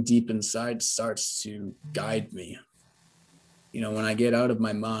something deep inside starts to guide me. When I get out of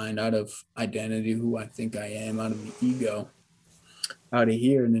my mind, out of identity, who I think I am, out of the ego, out of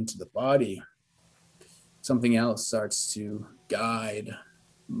here and into the body, something else starts to guide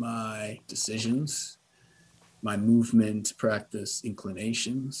my decisions, my movement practice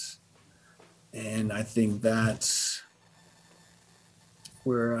inclinations. And I think that's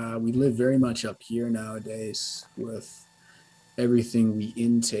where we live very much up here nowadays with everything we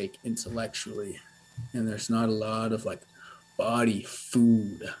intake intellectually. And there's not a lot of like body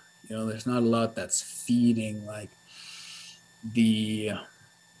food. There's not a lot that's feeding like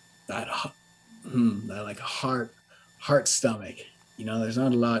that like heart stomach. There's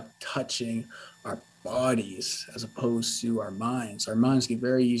not a lot touching our bodies as opposed to our minds. Our minds get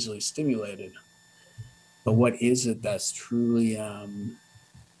very easily stimulated, but what is it that's truly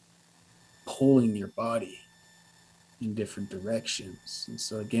pulling your body in different directions? And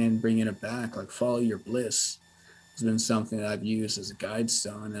so again, bringing it back, like follow your bliss has been something that I've used as a guide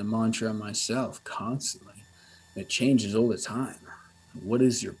stone and a mantra on myself constantly. And it changes all the time. What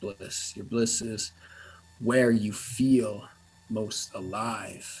is your bliss? Your bliss is where you feel most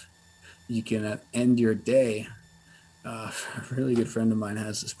alive. You can end your day. A really good friend of mine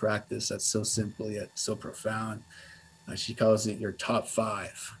has this practice that's so simple yet so profound. She calls it your top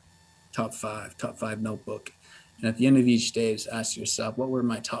five notebook. And at the end of each day, just ask yourself, what were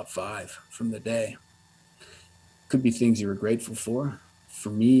my top five from the day? Could be things you were grateful for. For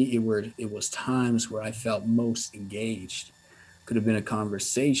me, it was times where I felt most engaged. Could have been a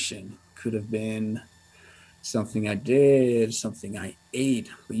conversation, could have been something I did, something I ate,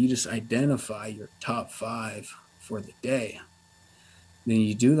 but you just identify your top five for the day. Then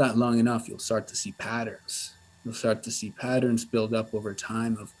you do that long enough, you'll start to see patterns. You'll start to see patterns build up over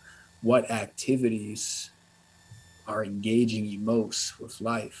time of what activities are engaging you most with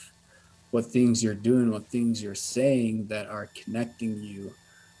life, what things you're doing, what things you're saying that are connecting you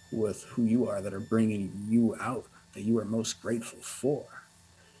with who you are, that are bringing you out, that you are most grateful for.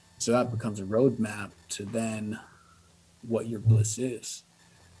 So that becomes a roadmap to then what your bliss is.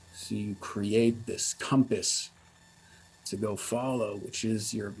 So you create this compass to go follow, which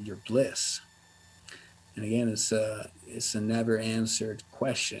is your bliss. And again, it's a never answered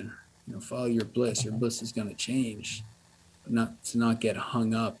question. Follow your bliss. Your bliss is going to change, but not get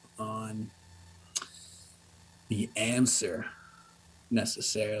hung up on the answer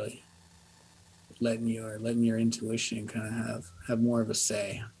necessarily. Letting your intuition kind of have more of a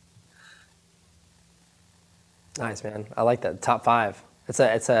say. Nice, man. I like that. Top 5. It's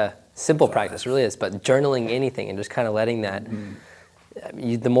a simple practice, it really is. But journaling anything and just kind of letting that,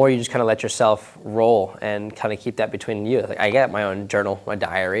 the more you just kind of let yourself roll and kind of keep that between you. Like I got my own journal, my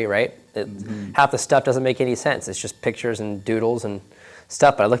diary, right? Half the stuff doesn't make any sense. It's just pictures and doodles and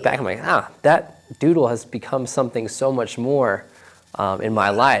stuff. But I look back, I'm like, that doodle has become something so much more in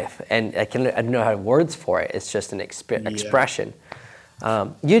my life, and I don't know how to have words for it. It's just an expression.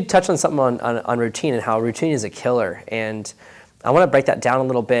 You touched on something on routine and how routine is a killer, and I want to break that down a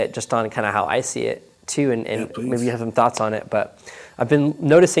little bit just on kind of how I see it too, and maybe you have some thoughts on it. But I've been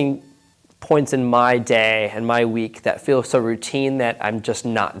noticing points in my day and my week that feel so routine that I'm just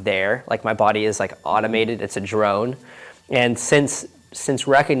not there. Like my body is like automated; it's a drone. And since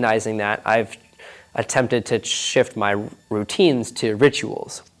recognizing that, I've attempted to shift my routines to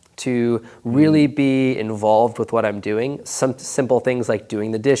rituals, to really be involved with what I'm doing. Some simple things like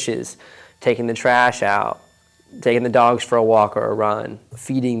doing the dishes, taking the trash out, taking the dogs for a walk or a run,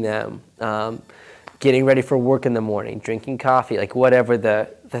 feeding them, getting ready for work in the morning, drinking coffee, like whatever the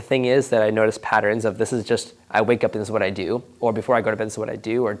thing is that I notice patterns of. This is just, I wake up and this is what I do, or before I go to bed this is what I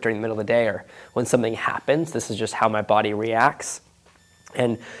do, or during the middle of the day, or when something happens, this is just how my body reacts.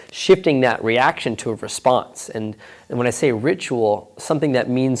 And shifting that reaction to a response. And when I say ritual, something that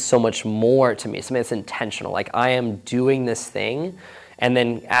means so much more to me, something that's intentional. Like I am doing this thing and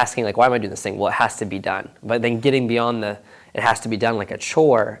then asking like, why am I doing this thing? Well, it has to be done. But then getting beyond it has to be done like a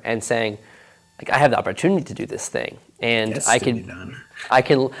chore and saying, like I have the opportunity to do this thing. And I'm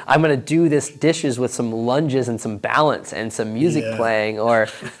going to do this dishes with some lunges and some balance and some music playing, or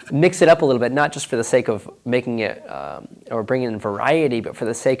mix it up a little bit, not just for the sake of making it or bringing in variety, but for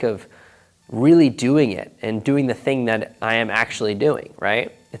the sake of really doing it and doing the thing that I am actually doing,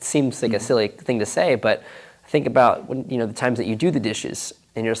 right? It seems like a silly thing to say, but think about when, the times that you do the dishes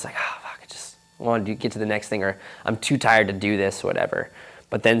and you're just like, fuck, I just want to get to the next thing, or I'm too tired to do this, whatever.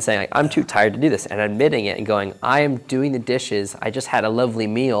 But then saying, like, I'm too tired to do this, and admitting it and going, I am doing the dishes. I just had a lovely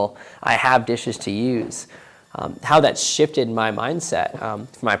meal. I have dishes to use. How that's shifted my mindset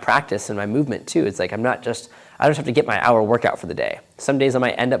for my practice and my movement too. It's like I don't just have to get my hour workout for the day. Some days I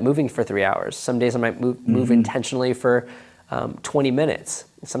might end up moving for 3 hours. Some days I might move intentionally for 20 minutes.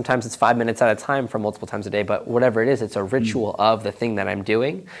 Sometimes it's 5 minutes at a time for multiple times a day. But whatever it is, it's a ritual of the thing that I'm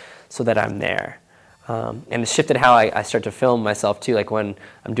doing so that I'm there. And it shifted how I start to film myself too. Like when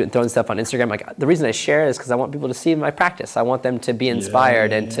I'm throwing stuff on Instagram, like the reason I share is because I want people to see my practice. I want them to be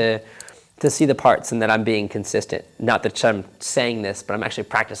inspired and to see the parts, and that I'm being consistent. Not that I'm saying this, but I'm actually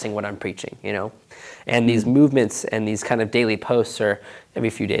practicing what I'm preaching, And these movements and these kind of daily posts, or every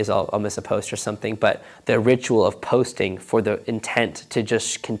few days I'll miss a post or something, but the ritual of posting for the intent to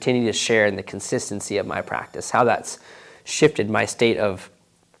just continue to share in the consistency of my practice, how that's shifted my state of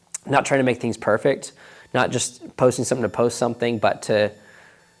not trying to make things perfect, not just posting something to post something, but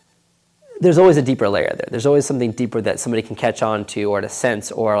there's always a deeper layer there. There's always something deeper that somebody can catch on to or to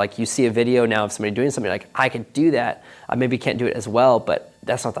sense, or like you see a video now of somebody doing something like, I could do that. I maybe can't do it as well, but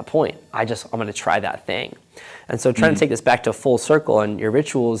that's not the point. I'm going to try that thing. And so trying to take this back to full circle and your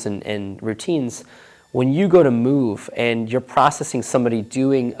rituals and routines, when you go to move and you're processing somebody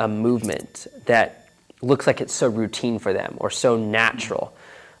doing a movement that looks like it's so routine for them or so natural,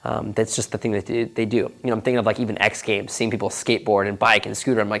 that's just the thing that they do. I'm thinking of like even X Games, seeing people skateboard and bike and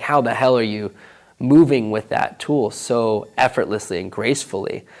scooter. I'm like, how the hell are you moving with that tool so effortlessly and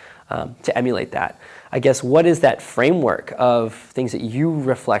gracefully to emulate that? I guess what is that framework of things that you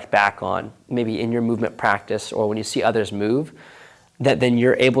reflect back on, maybe in your movement practice or when you see others move, that then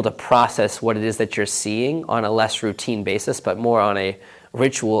you're able to process what it is that you're seeing on a less routine basis, but more on a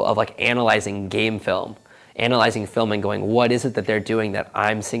ritual of like analyzing game film? Analyzing film and going, what is it that they're doing that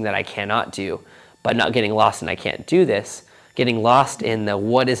I'm seeing that I cannot do, but not getting lost in I can't do this, getting lost in the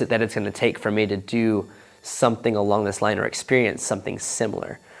what is it that it's going to take for me to do something along this line or experience something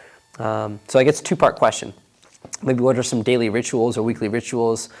similar. So I guess two-part question. Maybe what are some daily rituals or weekly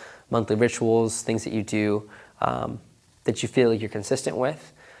rituals, monthly rituals, things that you do that you feel like you're consistent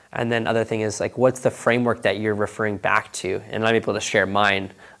with? And then other thing is like, what's the framework that you're referring back to? And I'm able to share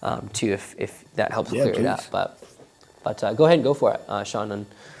mine too, if that helps clear it up. But go ahead and go for it, Sean, and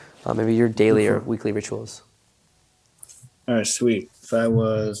maybe your daily or weekly rituals. All right, sweet. If I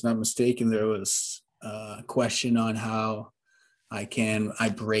was not mistaken, there was a question on how I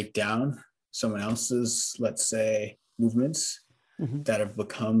break down someone else's, let's say, movements that have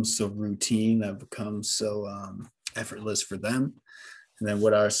become so routine, that have become so effortless for them. And then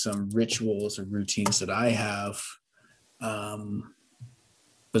what are some rituals or routines that I have?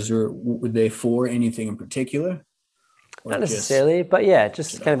 Were they for anything in particular? Not necessarily, but yeah,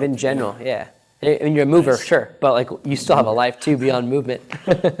 just kind of in general. Yeah. And you're a mover, sure, but like you still have a life too beyond movement,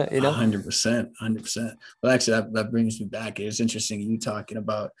 you know? 100%. Well, actually, that brings me back. It was interesting you talking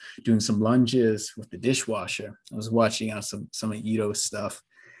about doing some lunges with the dishwasher. I was watching some of Ito's stuff,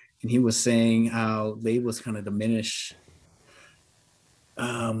 and he was saying how labels kind of diminish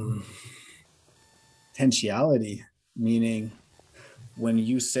potentiality, meaning when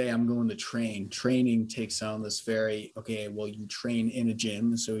you say I'm going to training takes on this very, okay, well, you train in a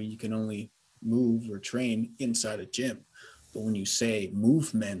gym, so you can only move or train inside a gym. But when you say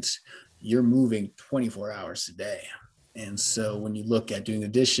movement, you're moving 24 hours a day. And so when you look at doing the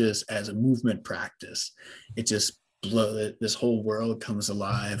dishes as a movement practice, it just this whole world comes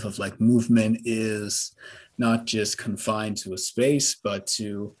alive of like movement is not just confined to a space, but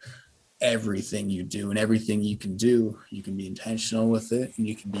to everything you do, and everything you can do, you can be intentional with it and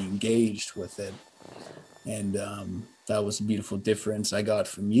you can be engaged with it. And that was a beautiful difference I got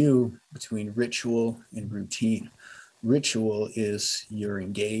from you between ritual and routine. Ritual is you're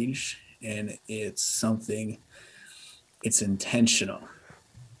engaged and it's intentional.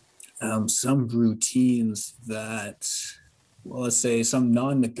 Some routines that, well, let's say some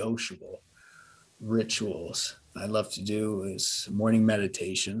non-negotiable rituals I love to do is morning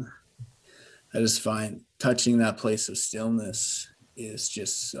meditation. I just find touching that place of stillness is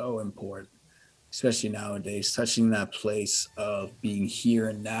just so important, especially nowadays. Touching that place of being here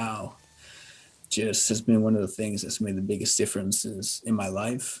and now just has been one of the things that's made the biggest differences in my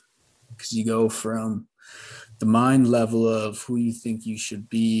life, because you go from the mind level of who you think you should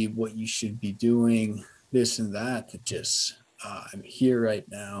be, what you should be doing, this and that, to just I'm here right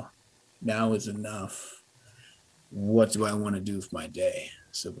now. Now is enough. What do I want to do with my day?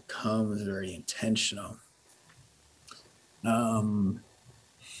 So it becomes very intentional.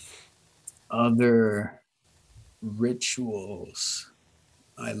 Other rituals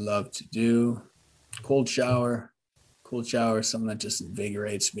I love to do: cold shower. Cold shower is something that just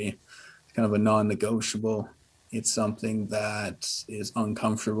invigorates me. It's kind of a non-negotiable. It's something that is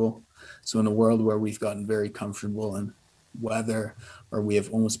uncomfortable. So in a world where we've gotten very comfortable in weather, or we have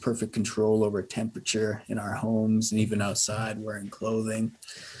almost perfect control over temperature in our homes and even outside wearing clothing,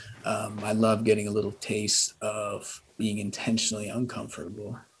 I love getting a little taste of being intentionally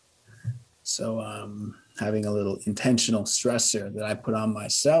uncomfortable. So having a little intentional stressor that I put on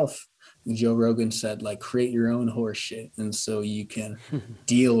myself. Joe Rogan said, like, create your own horse shit. And so you can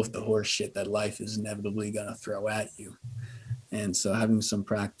deal with the horse shit that life is inevitably going to throw at you. And so having some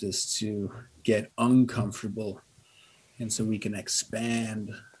practice to get uncomfortable, and so we can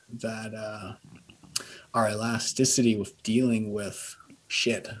expand that our elasticity with dealing with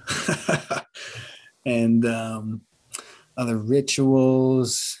shit. And other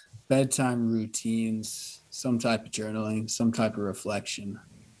rituals, bedtime routines, some type of journaling, some type of reflection,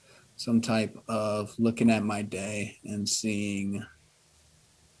 some type of looking at my day and seeing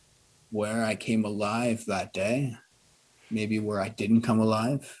where I came alive that day, maybe where I didn't come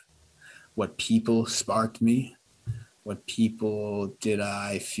alive, what people sparked me, what people did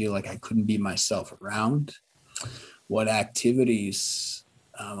I feel like I couldn't be myself around, what activities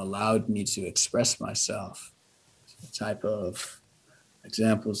allowed me to express myself. The type of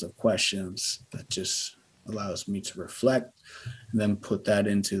examples of questions that just allows me to reflect and then put that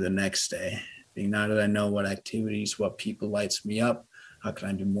into the next day. Being, now that I know what activities, what people lights me up, how can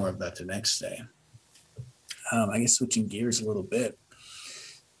I do more of that the next day? I guess switching gears a little bit,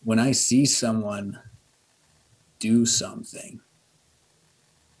 when I see someone do something,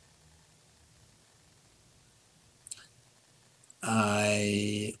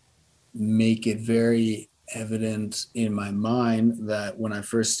 I make it very evident in my mind that when I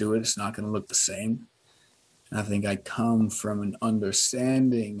first do it, it's not going to look the same. I think I come from an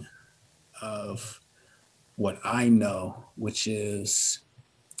understanding of what I know, which is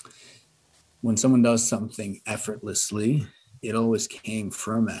when someone does something effortlessly, it always came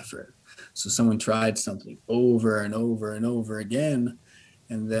from effort. So someone tried something over and over and over again,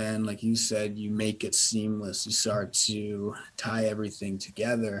 And then, like you said, you make it seamless. You start to tie everything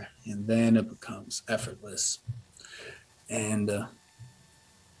together, and then it becomes effortless. And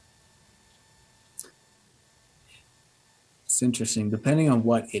it's interesting, depending on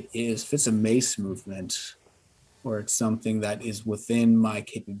what it is, if it's a mace movement or it's something that is within my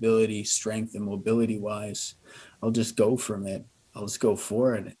capability, strength, and mobility wise, I'll just go from it. I'll just go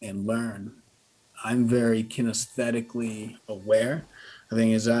for it and learn. I'm very kinesthetically aware. The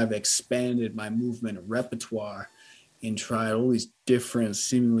thing is, I've expanded my movement repertoire and tried all these different,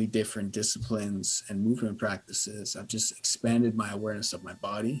 seemingly different disciplines and movement practices. I've just expanded my awareness of my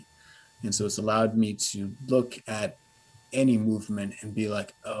body. And so it's allowed me to look at any movement and be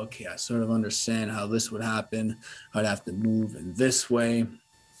like, okay, I sort of understand how this would happen. I'd have to move in this way.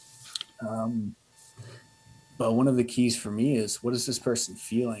 But one of the keys for me is, what is this person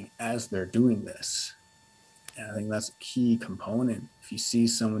feeling as they're doing this? And I think that's a key component. If you see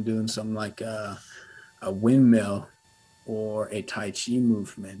someone doing something like a windmill or a Tai Chi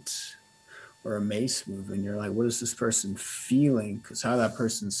movement or a mace movement, you're like, what is this person feeling? Because how that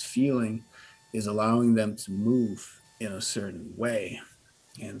person's feeling is allowing them to move in a certain way.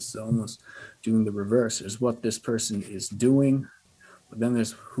 And so almost doing the reverse. There's what this person is doing, but then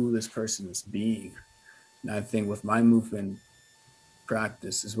there's who this person is being. And I think with my movement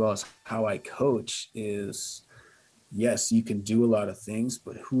practice, as well as how I coach, is yes, you can do a lot of things,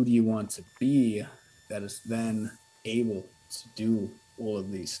 but who do you want to be that is then able to do all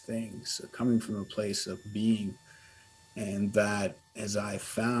of these things? So coming from a place of being, and that, as I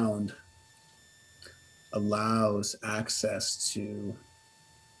found, allows access to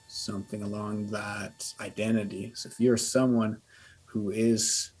something along that identity. So if you're someone who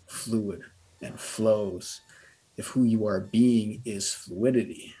is fluid and flows, if who you are being is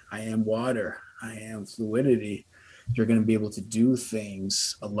fluidity, I am water, I am fluidity, you're going to be able to do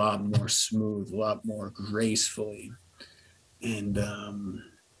things a lot more smooth, a lot more gracefully. And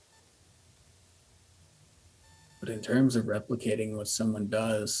but in terms of replicating what someone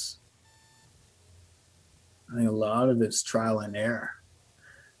does, I think a lot of it's trial and error.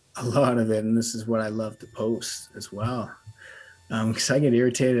 A lot of it, and this is what I love to post as well, because I get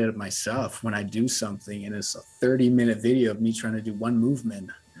irritated at myself when I do something and it's a 30-minute video of me trying to do one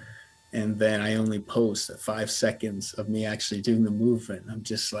movement, and then I only post 5 seconds of me actually doing the movement. I'm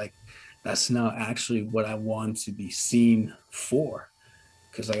just like, that's not actually what I want to be seen for,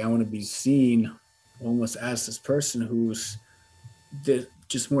 because like I want to be seen almost as this person who's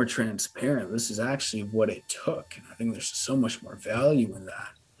just more transparent. This is actually what it took. And I think there's so much more value in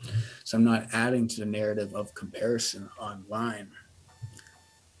that. So I'm not adding to the narrative of comparison online.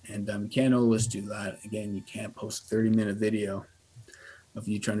 And you can't always do that. Again, you can't post a 30-minute video of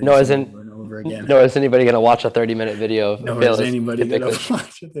you trying to do something over and over again. Nor is anybody going to watch a 30-minute video of Nor is anybody going to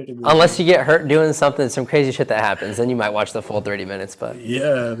watch a 30-minute unless you get hurt doing something, some crazy shit that happens, then you might watch the full 30 minutes. But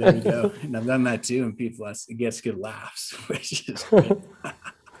yeah, there you go. And I've done that too, and people, it gets good laughs, which is great.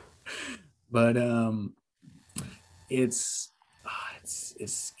 But it's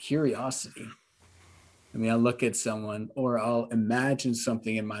curiosity. I mean, I'll look at someone, or I'll imagine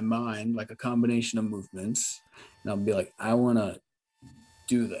something in my mind, like a combination of movements, and I'll be like, I want to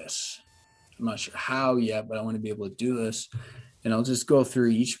do this. I'm not sure how yet, but I want to be able to do this. And I'll just go through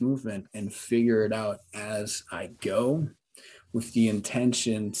each movement and figure it out as I go, with the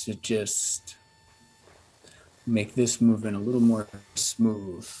intention to just make this movement a little more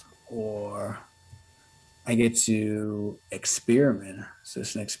smooth, or I get to experiment. So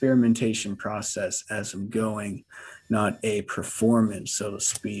it's an experimentation process as I'm going, not a performance, so to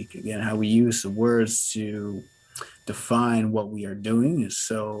speak. Again, how we use the words to define what we are doing is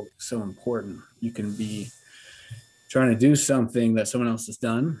so important. You can be trying to do something that someone else has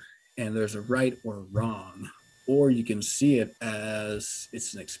done, and there's a right or wrong, or you can see it as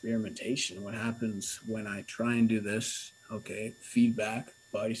it's an experimentation. What happens when I try and do this? Okay, feedback.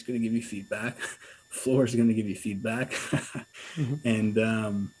 Body's going to give you feedback. Floor is going to give you feedback. Mm-hmm.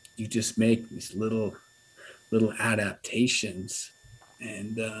 And you just make these little adaptations,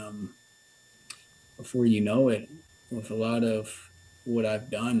 and before you know it, with a lot of what I've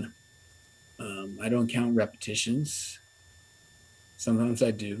done, I don't count repetitions. Sometimes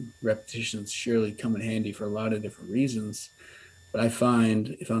I do. Repetitions surely come in handy for a lot of different reasons. But I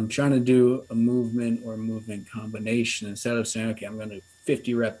find if I'm trying to do a movement or a movement combination, instead of saying, okay, I'm going to do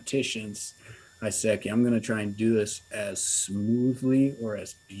 50 repetitions, I say, okay, I'm going to try and do this as smoothly or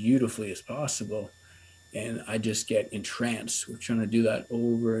as beautifully as possible. And I just get entranced with trying to do that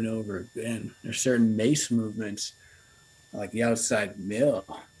over and over again. There's certain mace movements, like the outside mill,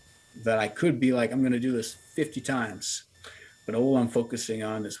 that I could be like, I'm going to do this 50 times. but all I'm focusing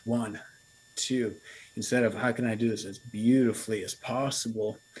on is 1, 2, instead of how can I do this as beautifully as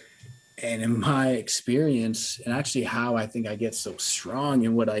possible. And in my experience, and actually how I think I get so strong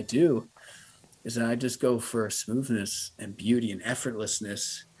in what I do, is that I just go for smoothness and beauty and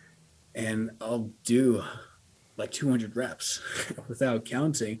effortlessness. And I'll do like 200 reps without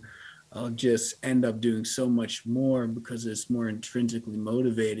counting. I'll just end up doing so much more because it's more intrinsically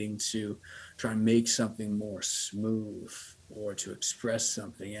motivating to try and make something more smooth or to express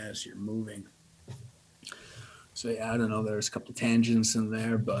something as you're moving. So yeah, I don't know, there's a couple of tangents in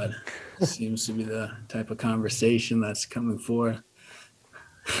there, but it seems to be the type of conversation that's coming forth.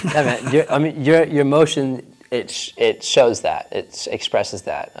 Yeah, man. Your motion, it shows that, it expresses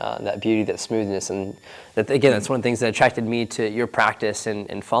that beauty, that smoothness, and that, again, that's one of the things that attracted me to your practice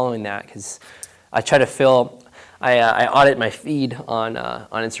and following that, because I try to I audit my feed on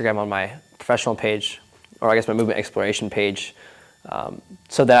Instagram on my professional page, or I guess my movement exploration page,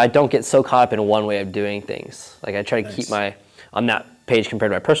 so that I don't get so caught up in one way of doing things. Like I try to keep on that page compared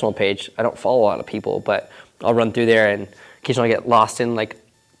to my personal page, I don't follow a lot of people, but I'll run through there and occasionally I get lost in like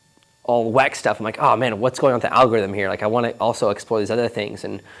all WEC stuff. I'm like, oh man, what's going on with the algorithm here? Like I want to also explore these other things.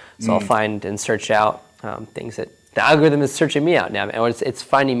 And so I'll find and search out things that the algorithm is searching me out now, man. Or it's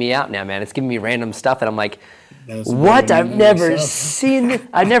finding me out now, man. It's giving me random stuff that I'm like, what? I've never seen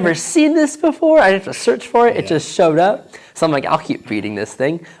this before. I have to search for it. Yeah. It just showed up. So I'm like, I'll keep feeding this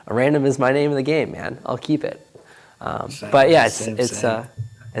thing. Random is my name of the game, man. I'll keep it. But yeah,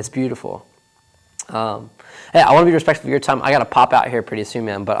 it's beautiful. Hey, I want to be respectful of your time. I got to pop out here pretty soon,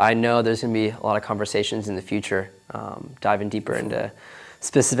 man. But I know there's going to be a lot of conversations in the future, diving deeper into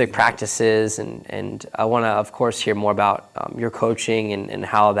specific practices, and I want to, of course, hear more about your coaching and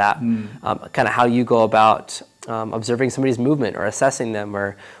how that, kind of how you go about observing somebody's movement or assessing them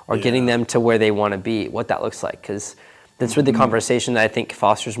or getting them to where they want to be, what that looks like, because that's really the conversation that I think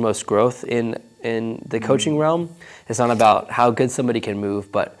fosters most growth in the coaching realm. It's not about how good somebody can move,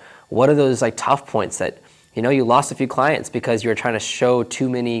 but what are those like tough points that, you know, you lost a few clients because you were trying to show too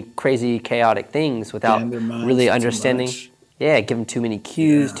many crazy, chaotic things without really understanding. Yeah, give them too many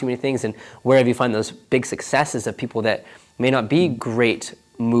cues, too many things. And where have you find those big successes of people that may not be great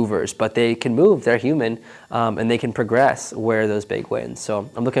movers, but they can move, they're human, and they can progress. Where are those big wins? So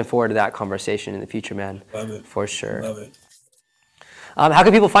I'm looking forward to that conversation in the future, man. Love it. For sure. Love it. How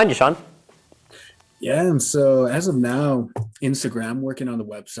can people find you, Sean? Yeah, and so as of now, Instagram, working on the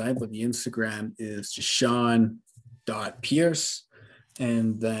website, but the Instagram is just Sean.Pierce.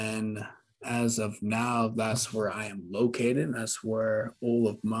 And then as of now, that's where I am located. That's where all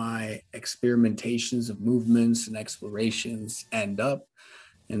of my experimentations of movements and explorations end up.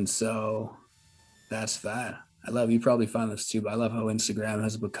 And so that's that. You probably found this too, but I love how Instagram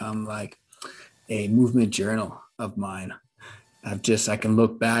has become like a movement journal of mine. I can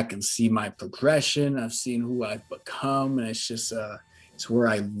look back and see my progression. I've seen who I've become, and it's just, it's where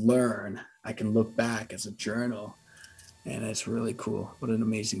I learn. I can look back as a journal, and it's really cool. What an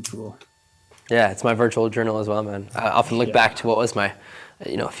amazing tool. Yeah, it's my virtual journal as well, man. I often look back to what was my,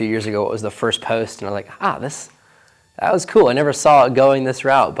 a few years ago, what was the first post, and I'm like, that was cool. I never saw it going this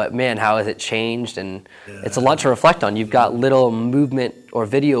route, but man, how has it changed? And it's a lot to reflect on. You've got little movement or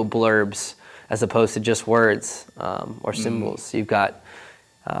video blurbs as opposed to just words or symbols. You've got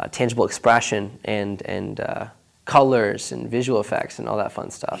tangible expression and colors and visual effects and all that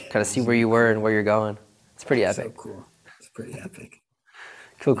fun stuff. Kind of see where you were and where you're going. It's pretty epic. So cool. It's pretty epic.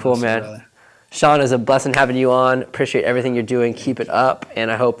 Cool, man. Brother. Sean, it's a blessing having you on. Appreciate everything you're doing. Keep it up.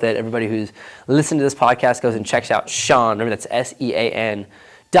 And I hope that everybody who's listening to this podcast goes and checks out Sean. Remember, that's SEAN.PEARSE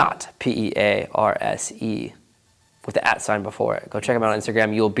with the @ before it. Go check him out on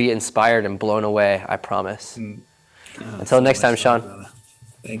Instagram. You'll be inspired and blown away, I promise. Until next time, Sean. Brother.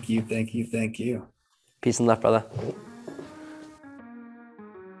 Thank you. Peace and love, brother.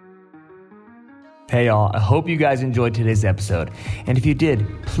 Hey y'all, I hope you guys enjoyed today's episode. And if you did,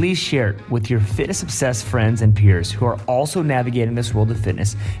 please share it with your fitness-obsessed friends and peers who are also navigating this world of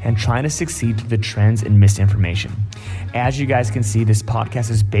fitness and trying to succeed through the trends and misinformation. As you guys can see, this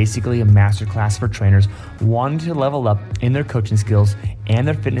podcast is basically a masterclass for trainers wanting to level up in their coaching skills and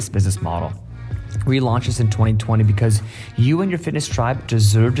their fitness business model. We launched this in 2020 because you and your fitness tribe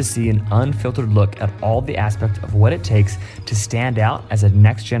deserve to see an unfiltered look at all the aspects of what it takes to stand out as a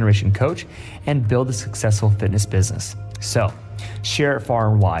next generation coach and build a successful fitness business. So Share it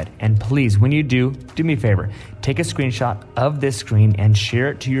far and wide. And please, when you do me a favor. Take a screenshot of this screen and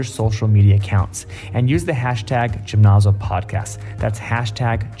share it to your social media accounts. And use the hashtag Gymnazo Podcast. That's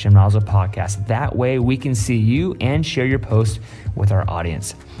hashtag Gymnazo Podcast. That way we can see you and share your post with our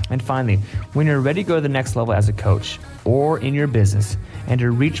audience. And finally, when you're ready to go to the next level as a coach or in your business and to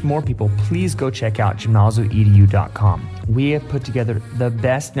reach more people, please go check out gymnazoedu.com. We have put together the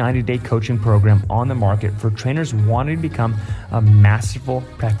best 90-day coaching program on the market for trainers wanting to become a masterful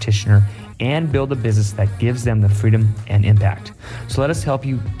practitioner and build a business that gives them the freedom and impact. So let us help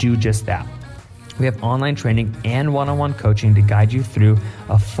you do just that. We have online training and one-on-one coaching to guide you through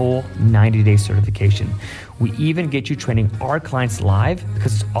a full 90-day certification. We even get you training our clients live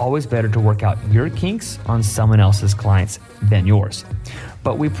because it's always better to work out your kinks on someone else's clients than yours.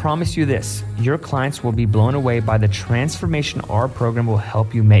 But we promise you this, your clients will be blown away by the transformation our program will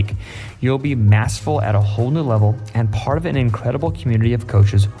help you make. You'll be masterful at a whole new level and part of an incredible community of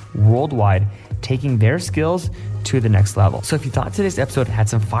coaches worldwide taking their skills to the next level. So if you thought today's episode had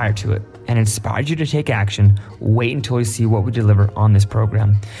some fire to it and inspired you to take action, wait until you see what we deliver on this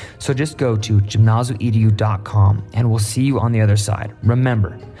program. So just go to gymnazoedu.com and we'll see you on the other side.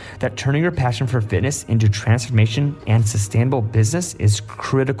 Remember that turning your passion for fitness into transformation and sustainable business is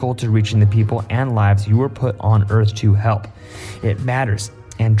critical to reaching the people and lives you were put on earth to help. It matters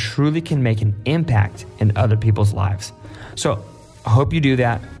and truly can make an impact in other people's lives. So I hope you do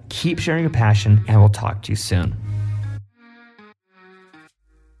that. Keep sharing your passion and we'll talk to you soon.